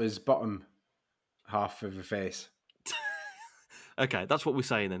Travolta's bottom half of the face. Okay, that's what we're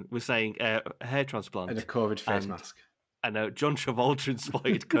saying then. We're saying a hair transplant. And a COVID face mask. And a John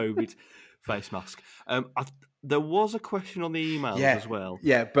Travolta-inspired COVID face mask. There was a question on the emails as well.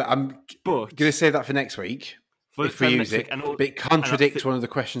 Yeah, but I'm going to save that for next week if we use it. But it contradicts one of the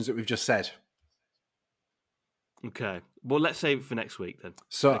questions that we've just said. Okay. Well, let's save it for next week then.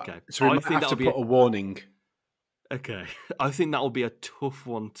 So we might have to put a warning. Okay. I think that will be a tough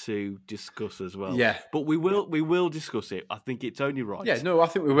one to discuss as well. Yeah. But we will discuss it. I think it's only right. Yeah, no, I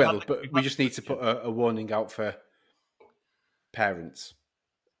think we will. But we just need to put a warning out for parents.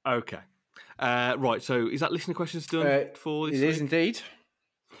 Okay. Right, so is that listener questions done for this It week? is indeed.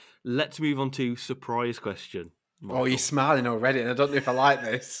 Let's move on to surprise question. Oh, you're Michael. smiling already, and I don't know if I like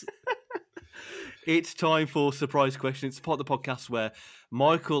this. It's time for surprise question. It's part of the podcast where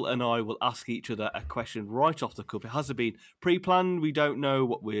Michael and I will ask each other a question right off the cuff. It hasn't been pre-planned. We don't know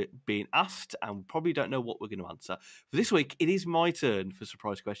what we're being asked, and we probably don't know what we're going to answer. For this week, it is my turn for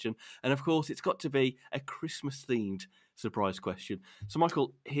surprise question, and of course, it's got to be a Christmas-themed surprise question. So,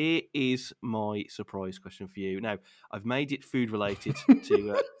 Michael, here is my surprise question for you. Now, I've made it food-related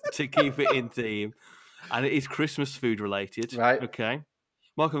to keep it in theme, and it is Christmas food-related. Right. Okay.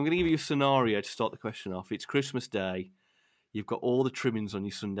 Michael, I'm going to give you a scenario to start the question off. It's Christmas Day. You've got all the trimmings on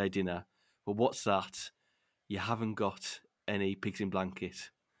your Sunday dinner. But what's that? You haven't got any pigs in blanket.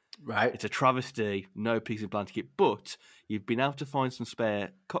 Right. It's a travesty, no pigs in blanket. But you've been able to find some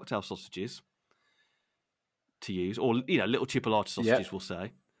spare cocktail sausages to use, or little chipolata sausages, we'll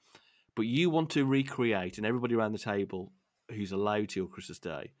say. But you want to recreate, and everybody around the table who's allowed to your Christmas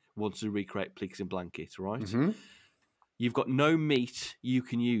Day wants to recreate pigs in blanket, right? Mm-hmm. You've got no meat you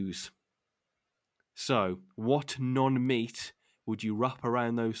can use. So, what non-meat would you wrap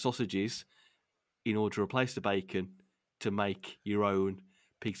around those sausages in order to replace the bacon to make your own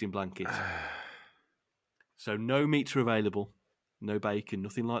pigs in blanket? So, no meats are available, no bacon,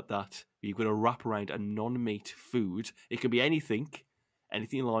 nothing like that. You've got to wrap around a non-meat food. It can be anything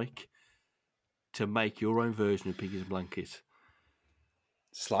you like, to make your own version of pigs in blanket.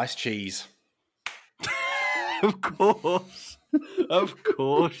 Sliced cheese. Of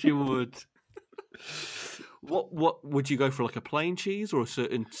course you would. What would you go for, like a plain cheese or a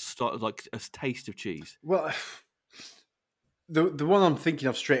certain style, like a taste of cheese? Well, the one I'm thinking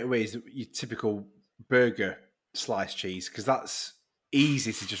of straight away is your typical burger sliced cheese, because that's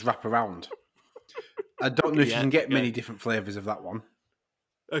easy to just wrap around. I don't know if you can get many different flavours of that one.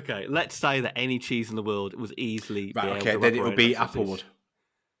 Okay, let's say that any cheese in the world was easily right. Okay, then it would be Applewood.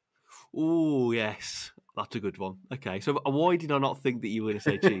 Oh yes, that's a good one. Okay, so why did I not think that you were going to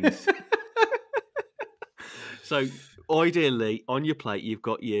say cheese? So ideally, on your plate, you've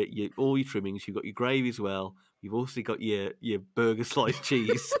got your all your trimmings. You've got your gravy as well. You've also got your burger sliced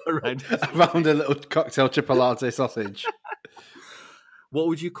cheese around a little cocktail chipolata sausage. What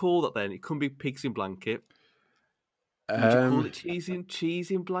would you call that then? It couldn't be pigs in blanket. Would you call it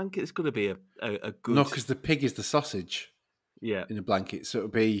cheese in blanket? It's got to be a good. No, because the pig is the sausage. Yeah, in a blanket, so it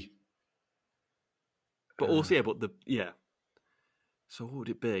would be. But also, So what would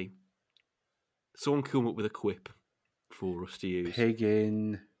it be? Someone come up with a quip for us to use. Pig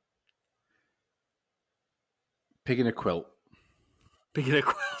in a quilt. Pig in a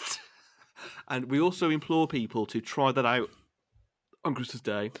quilt. And we also implore people to try that out on Christmas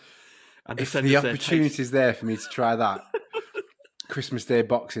Day. And if the opportunity is there for me to try that, Christmas Day,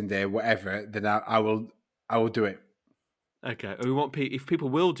 Boxing Day, whatever, then I will do it. Okay, and we want if people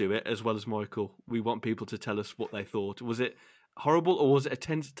will do it as well as Michael, we want people to tell us what they thought. Was it horrible or was it a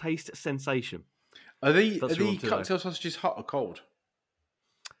taste sensation? Are the cocktail sausages hot or cold?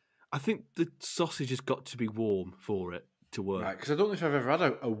 I think the sausage has got to be warm for it to work. Right, because I don't know if I've ever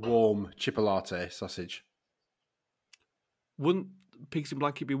had a warm chipolata sausage. Wouldn't pigs in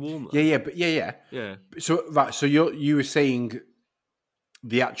blanket be warm though? Yeah. So so you were saying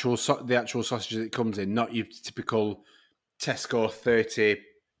the actual sausage that it comes in, not your typical Tesco 30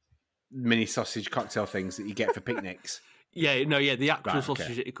 mini sausage cocktail things that you get for picnics. The actual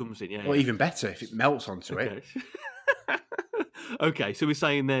sausage that it comes in. Well, even better if it melts onto it. Okay, so we're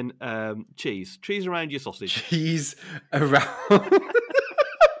saying then cheese around your sausage. Cheese around.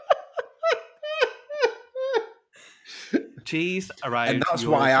 Cheese around. And that's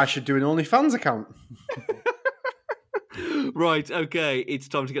why I should do an OnlyFans account. Right, okay, it's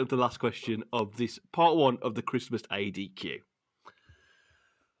time to get to the last question of this part one of the Christmas ADQ.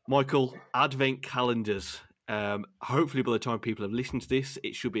 Michael, Advent calendars. Hopefully by the time people have listened to this,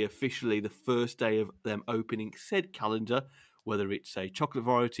 it should be officially the first day of them opening said calendar, whether it's a chocolate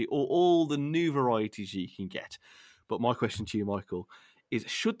variety or all the new varieties you can get. But my question to you, Michael, is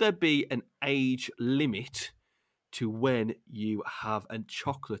should there be an age limit to when you have a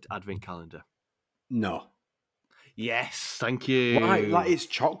chocolate Advent calendar? No. Yes, thank you. Why? Like, it's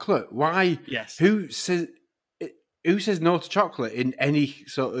chocolate. Why? Yes. Who says no to chocolate in any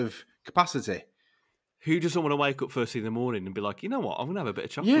sort of capacity? Who doesn't want to wake up first thing in the morning and be like, you know what, I'm going to have a bit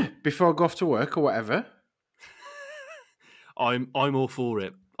of chocolate? Yeah, before I go off to work or whatever. I'm all for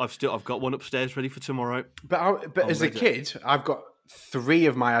it. I've got one upstairs ready for tomorrow. But as a kid, I've got 3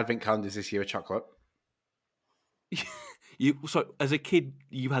 of my Advent calendars this year are chocolate. So as a kid,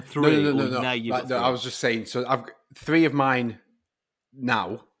 you had 3. No. Now you've got 3? I was just saying. So I've got 3 of mine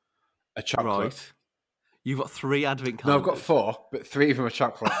now, a chocolate. Right. You've got 3 advent No, calendars. I've got 4, but 3 of them are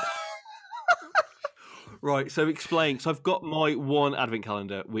chocolate. Right, so explain. So I've got my one advent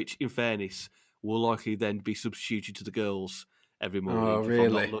calendar, which, in fairness, will likely then be substituted to the girls every morning if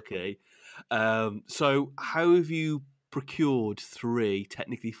I'm not lucky. So how have you procured 3,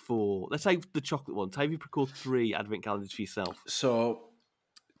 technically 4? Let's say the chocolate ones. How have you procured 3 advent calendars for yourself? So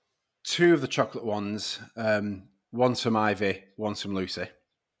 2 of the chocolate ones, one's from Ivy, one's from Lucy.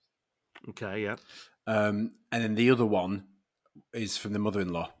 Okay, yeah. And then the other one is from the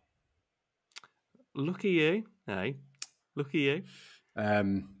mother-in-law. Lucky you, hey. Lucky you.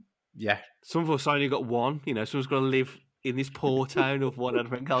 Yeah. Some of us only got one. You know, someone's got to live in this poor town of one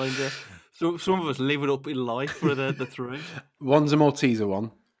advent calendar. So some of us live it up in life for the 3. One's a Malteser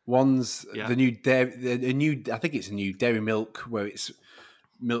one. One's Yeah. the new. I think it's a new dairy milk where it's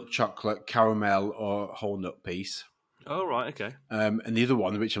milk chocolate, caramel, or whole nut piece. Oh right, okay. And the other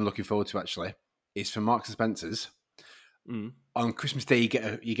one, which I'm looking forward to actually, is from Marks and Spencer's. On Christmas Day, you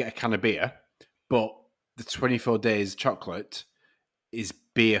get a can of beer, but the 24 days chocolate is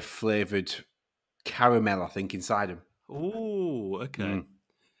beer flavored caramel, I think, inside them. Oh, okay.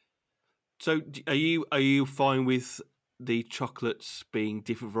 So are you fine with the chocolates being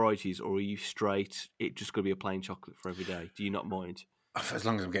different varieties, or are you straight? It just going to be a plain chocolate for every day. Do you not mind? As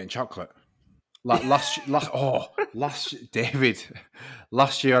long as I'm getting chocolate. Like last David,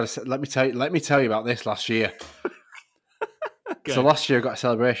 last year. Let me tell you about this last year. Okay. So last year I got a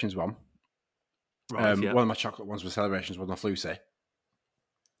Celebrations one. Right, yeah. One of my chocolate ones was Celebrations, one off Lucy.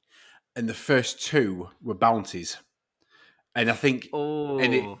 And the first 2 were Bounties. And I think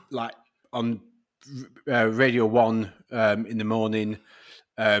and it like on Radio 1 in the morning,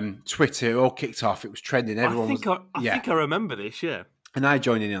 Twitter all kicked off. It was trending. Everyone I think I remember this, yeah. And I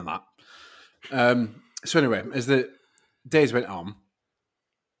joined in on that. So anyway, as the days went on,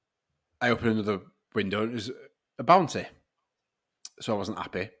 I opened another window and it was a Bounty. So I wasn't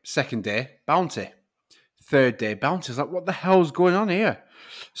happy. Second day, Bounty. Third day, Bounty. I was like, what the hell's going on here?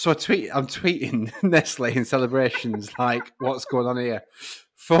 So I'm tweeting Nestle in Celebrations, like, what's going on here?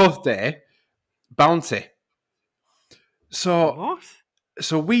 4th day, Bounty. So What?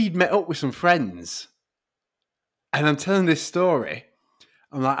 So we'd met up with some friends, and I'm telling this story.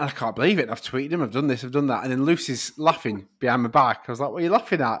 I'm like, I can't believe it. I've tweeted him. I've done this. I've done that. And then Lucy's laughing behind my back. I was like, what are you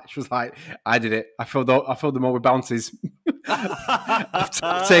laughing at? She was like, I did it. I filled them all with Bounties.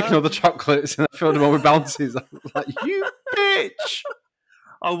 I've taken all the chocolates and I filled them all with Bounties. I was like, you bitch.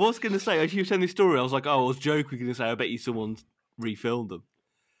 I was going to say, as you were telling this story, I was like, I was joking to say, I bet you someone's refilled them.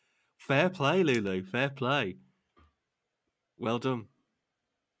 Fair play, Lulu. Fair play. Well done.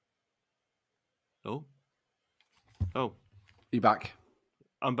 Oh. You back?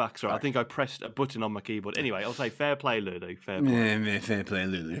 I'm back, sorry. I think I pressed a button on my keyboard. Anyway, I'll say fair play, Lulu. Fair play. Yeah, fair play,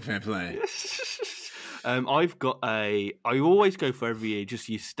 Lulu. Fair play. I've got I always go for every year, just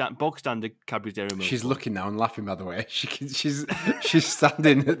your bog standard Cadbury's Dairy Milk. She's looking now and laughing, by the way. She's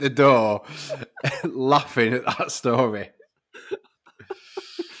standing at the door laughing at that story.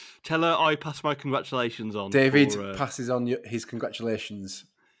 Tell her I pass my congratulations on. David passes on his congratulations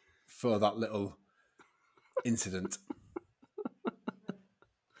for that little incident.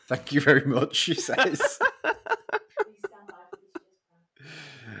 Thank you very much, she says.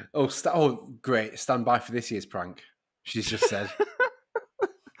 Oh, great. Stand by for this year's prank, she's just said.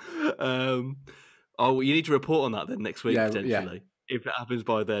 You need to report on that then next week, potentially, if it happens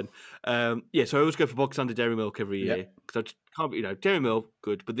by then. So I always go for bog standard dairy milk every year. Because I can't, dairy milk,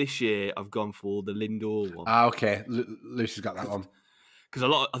 good. But this year, I've gone for the Lindor one. Ah, okay. Lucy's got that one.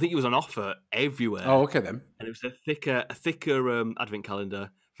 Because I think it was on offer everywhere. Oh, okay then. And it was a thicker advent calendar,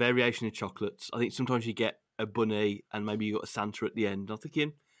 variation of chocolates. I think sometimes you get a bunny and maybe you got a Santa at the end. I'm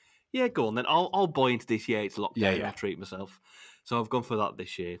thinking, yeah, go on then. I'll buy into this year. It's lockdown. I'll treat myself. So I've gone for that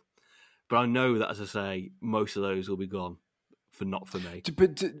this year. But I know that, as I say, most of those will be gone not for me.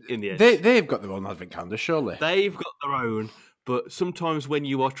 But in the end, they've got their own advent calendar, surely. They've got their own. But sometimes when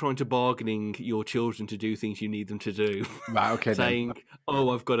you are trying to bargaining your children to do things you need them to do, right? Okay, saying, "Oh,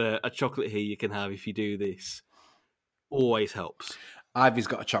 I've got a chocolate here you can have if you do this," always helps. Ivy's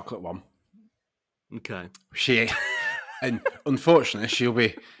got a chocolate one. Okay. And unfortunately, she'll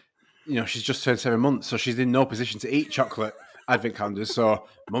be, she's just turned 7 months, so she's in no position to eat chocolate advent calendars. So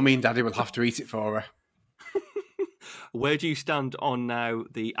Mummy and Daddy will have to eat it for her. Where do you stand on now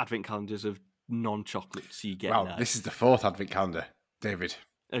the advent calendars of non-chocolates you get now? This is the 4th advent calendar, David.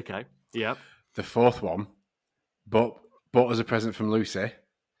 Okay, yeah. The 4th one, bought as a present from Lucy,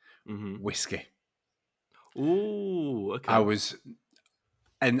 whiskey. Ooh, okay.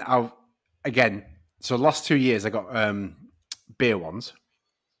 Again, so the last 2 years I got beer ones.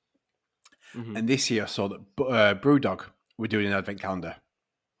 Mm-hmm. And this year I saw that Brewdog were doing an advent calendar.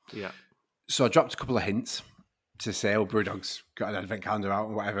 Yeah. So I dropped a couple of hints to say, oh, Brewdog's got an advent calendar out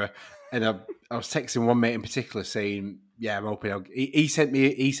and whatever. And I was texting one mate in particular saying, yeah, I'm hoping. He sent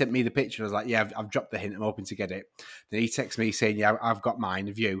me the picture. I was like, yeah, I've dropped the hint. I'm hoping to get it. Then he texted me saying, yeah, I've got mine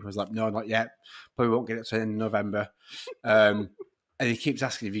of you. I was like, no, not yet. Probably won't get it till the end of November. And he keeps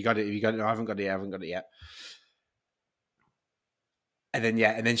asking, have you got it? Have you got it? No, I haven't got it yet. And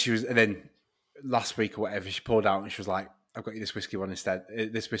then last week or whatever, she pulled out and she was like, I've got you this whiskey one instead.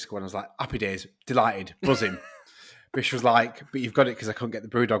 This whiskey one. I was like, happy days, delighted, buzzing. But she was like, but you've got it because I couldn't get the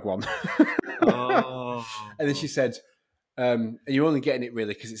Brewdog one. Oh. And then she said, and you're only getting it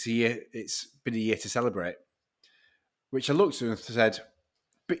really because it's been a year to celebrate. Which I looked at her and said,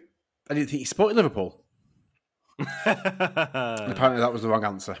 but I didn't think you supported Liverpool. And apparently that was the wrong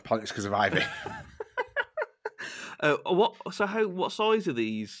answer. Apparently it's because of Ivy. What size are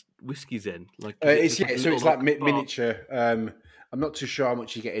these whiskies in? Like, it's like miniature. I'm not too sure how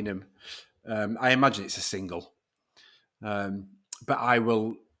much you get in them. I imagine it's a single. But I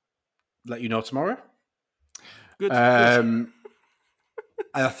will let you know tomorrow. Good. I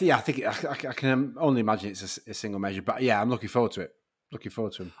think I can only imagine it's a single measure. But yeah, I'm looking forward to it. Looking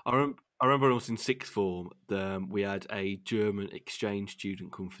forward to him. I remember when I was in sixth form, we had a German exchange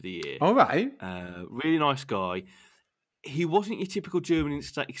student come for the year. All right. Really nice guy. He wasn't your typical German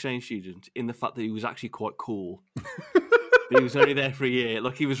exchange student in the fact that he was actually quite cool. He was only there for a year.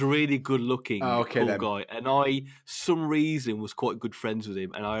 Like, he was really good looking, cool guy. And I, some reason, was quite good friends with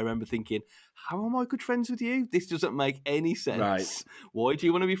him. And I remember thinking, how am I good friends with you? This doesn't make any sense. Right. Why do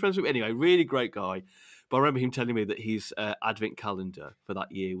you want to be friends with me? Anyway, really great guy. But I remember him telling me that his advent calendar for that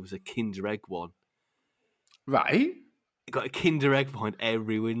year was a Kinder Egg one. Right. He got a Kinder Egg behind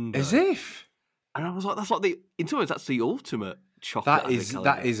every window. As if. And I was like, in some ways, that's the ultimate chocolate. That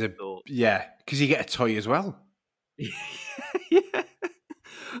is yeah, because you get a toy as well. Yeah.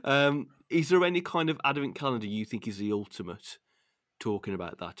 Is there any kind of advent calendar you think is the ultimate? Talking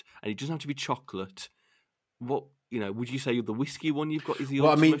about that, and it doesn't have to be chocolate. What would you say the whiskey one you've got is the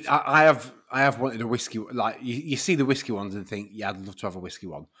ultimate? Well, I mean, I have wanted a whiskey. Like you see the whiskey ones and think, yeah, I'd love to have a whiskey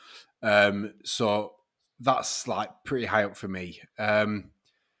one. So that's like pretty high up for me. How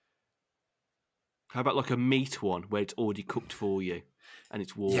about like a meat one where it's already cooked for you and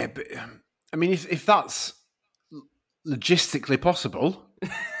it's warm? Yeah, but I mean, if that's logistically possible,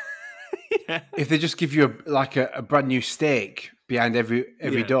 yeah. If they just give you a brand new steak behind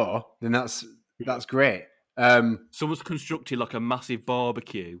every door, then that's great. Someone's constructed like a massive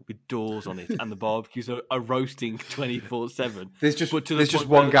barbecue with doors on it, and the barbecues are roasting 24/7. There's just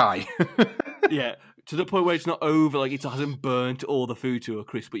one guy. Yeah, to the point where it's not over, like it hasn't burnt all the food to a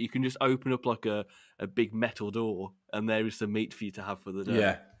crisp, but you can just open up like a big metal door, and there is the meat for you to have for the day.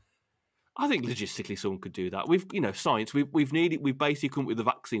 Yeah. I think logistically someone could do that. We've science. We've basically come up with the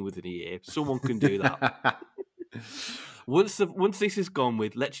vaccine within a year. Someone can do that. Once this is gone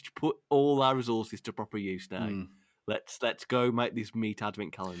with, let's put all our resources to proper use now. Let's go make this meat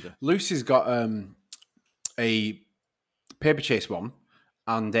advent calendar. Lucy's got a paper chase one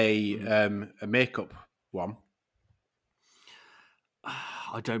and a makeup one.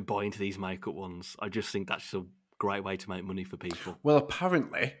 I don't buy into these makeup ones. I just think that's a great way to make money for people. Well,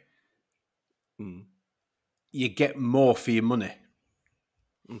 apparently, you get more for your money.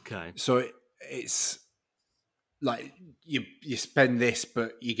 Okay. So it's like you spend this,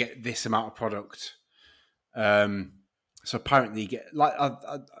 but you get this amount of product. So apparently you get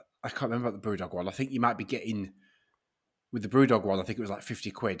I can't remember about the Brewdog one. I think you might be getting with the Brewdog one. I think it was like 50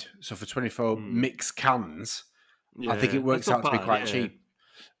 quid. So for 24 mixed cans, I think it works out to be quite cheap,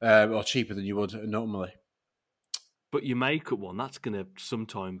 or cheaper than you would normally. But your makeup one, that's going to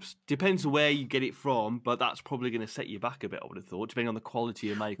sometimes... Depends where you get it from, but that's probably going to set you back a bit, I would have thought, depending on the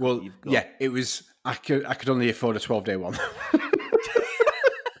quality of makeup that you've got. Yeah, it was... I could only afford a 12-day one.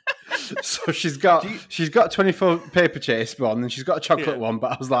 So she's got a 24 paper chase one, and she's got a chocolate one,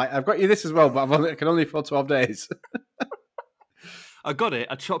 but I was like, I've got you this as well, but I can only afford 12 days. I got it.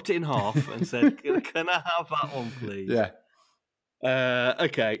 I chopped it in half and said, can I have that one, please? Yeah.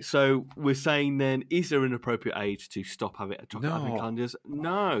 Okay, so we're saying then, is there an appropriate age to stop having chocolate advent calendars?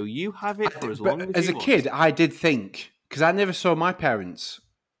 No, you have it for as long as you want. Kid, I did think, because I never saw my parents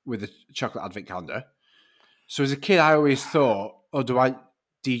with a chocolate advent calendar. So as a kid, I always thought,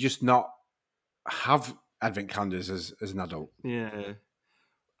 do you just not have advent calendars as an adult? Yeah.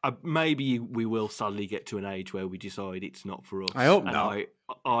 Maybe we will sadly get to an age where we decide it's not for us. I hope not.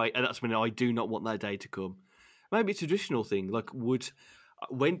 And that's when I do not want that day to come. Maybe it's a traditional thing. Like,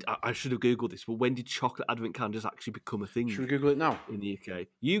 I should have Googled this, but when did chocolate advent calendars actually become a thing Should we Google it now? in the UK?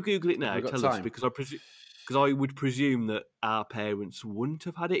 You Google it now. we got Tell us, time? because I would presume that our parents wouldn't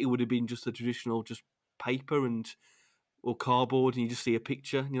have had it. It would have been just the traditional, just paper or cardboard, and you just see a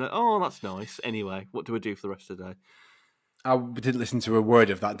picture, and you're like, oh, that's nice. Anyway, what do I do for the rest of the day? I didn't listen to a word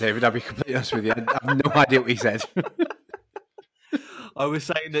of that, David. I'll be completely honest with you. I have no idea what he said. I was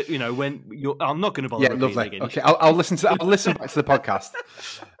saying that, when I'm not going to bother repeating lovely. again. Okay, I'll listen back to the podcast.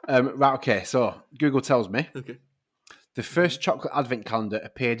 Right, okay. So Google tells me the first chocolate advent calendar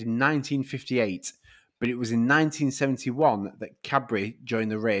appeared in 1958, but it was in 1971 that Cadbury joined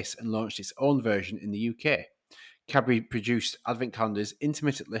the race and launched its own version in the UK. Cadbury produced advent calendars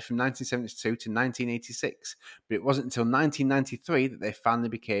intermittently from 1972 to 1986, but it wasn't until 1993 that they finally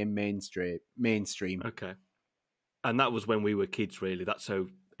became mainstream. Okay. And that was when we were kids, really.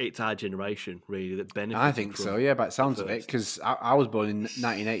 It's our generation, really, that benefited. I think so, yeah, by the sounds of it, because I was born in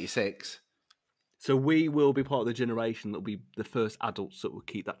 1986. So we will be part of the generation that will be the first adults that will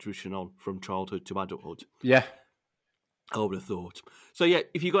keep that tradition on from childhood to adulthood. Yeah. I would have thought. So, yeah,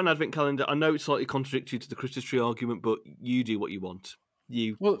 if you've got an advent calendar, I know it's slightly contradictory to the Christmas tree argument, but you do what you want.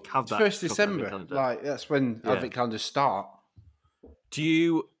 You have that. 1st December, that's when advent calendars start.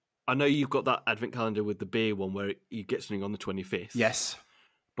 I know you've got that advent calendar with the beer one where you get something on the 25th. Yes.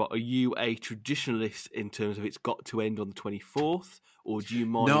 But are you a traditionalist in terms of it's got to end on the 24th? Or do you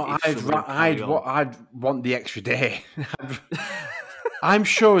mind? No, I'd want the extra day. I'm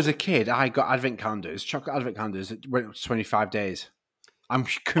sure as a kid I got chocolate advent calendars that went up to 25 days. I'm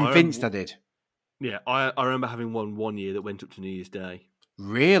convinced I did. Yeah, I remember having one year that went up to New Year's Day.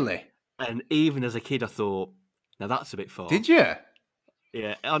 Really? And even as a kid I thought, now that's a bit far. Did you?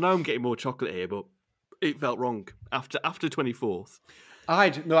 Yeah, I know I'm getting more chocolate here, but it felt wrong. After 24th.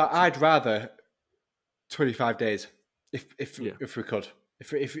 I'd rather 25 days if we could.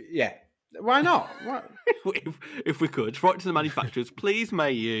 If why not? if we could, write to the manufacturers, please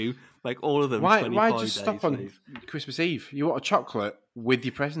may you make all of them. Why just stop on please. Christmas Eve? You want a chocolate with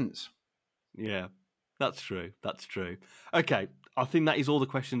your presents. Yeah, that's true. Okay, I think that is all the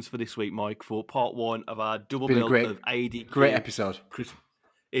questions for this week, Mike, for part one of our double bill of ADQ. Great episode.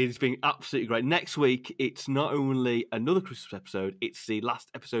 It's been absolutely great. Next week, it's not only another Christmas episode, it's the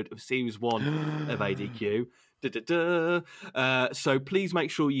last episode of Series 1 of ADQ. So please make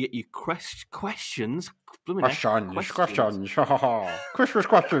sure you get your questions. Christmas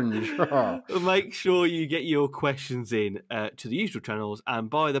questions. Make sure you get your questions in to the usual channels, and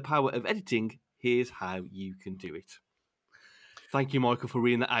by the power of editing, here's how you can do it. Thank you, Michael, for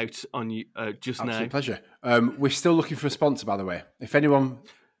reading that out on you just now. Absolute pleasure. We're still looking for a sponsor, by the way. If anyone,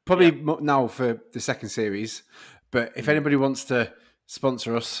 probably now for the second series, but if anybody wants to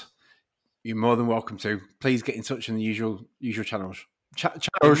sponsor us, you're more than welcome to. Please get in touch in the usual channels. Usual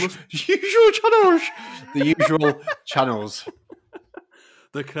channels. The usual channels.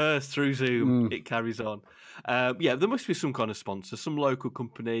 The curse through Zoom, it carries on. There must be some kind of sponsor, some local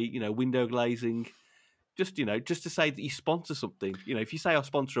company, window glazing. Just to say that you sponsor something. If you say I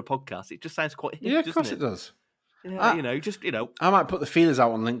sponsor a podcast, it just sounds quite hip, of course it does. Yeah, I might put the feelers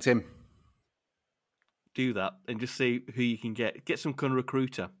out on LinkedIn. Do that and just see who you can get. Get some kind of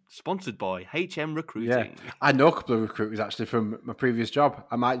recruiter. Sponsored by HM Recruiting. Yeah. I know a couple of recruiters actually from my previous job.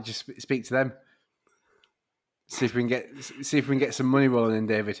 I might just speak to them. See if we can get some money rolling in,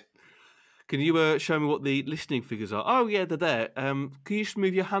 David. Can you show me what the listening figures are? Oh, yeah, they're there. Can you just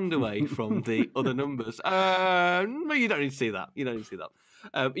move your hand away from the other numbers? No, you don't need to see that.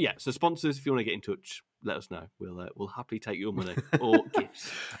 So sponsors, if you want to get in touch, let us know. We'll happily take your money or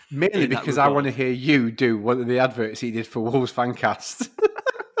gifts. Mainly because I want to hear you do one of the adverts he did for Wolves Fancast.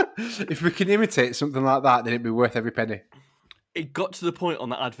 If we can imitate something like that, then it'd be worth every penny. It got to the point on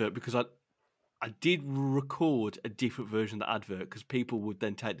that advert because I did record a different version of the advert because people would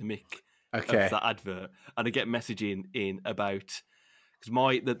then take the mick of that advert, and I get messaging in about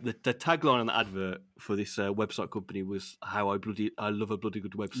because the tagline on the advert for this website company was how I love a bloody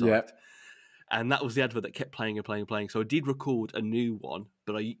good website, and that was the advert that kept playing and playing and playing. So I did record a new one,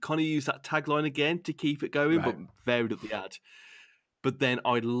 but I kind of used that tagline again to keep it going, but varied up the ad. But then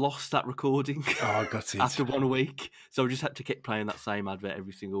I lost that recording after 1 week. So I just had to keep playing that same advert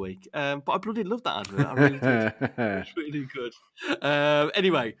every single week. But I bloody loved that advert. I really did. It's really good.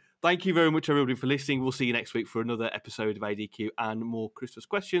 Anyway, thank you very much, everybody, for listening. We'll see you next week for another episode of ADQ and more Christmas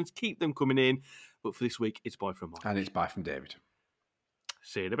questions. Keep them coming in. But for this week, it's bye from Mike. And it's bye from David.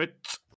 See you in a bit.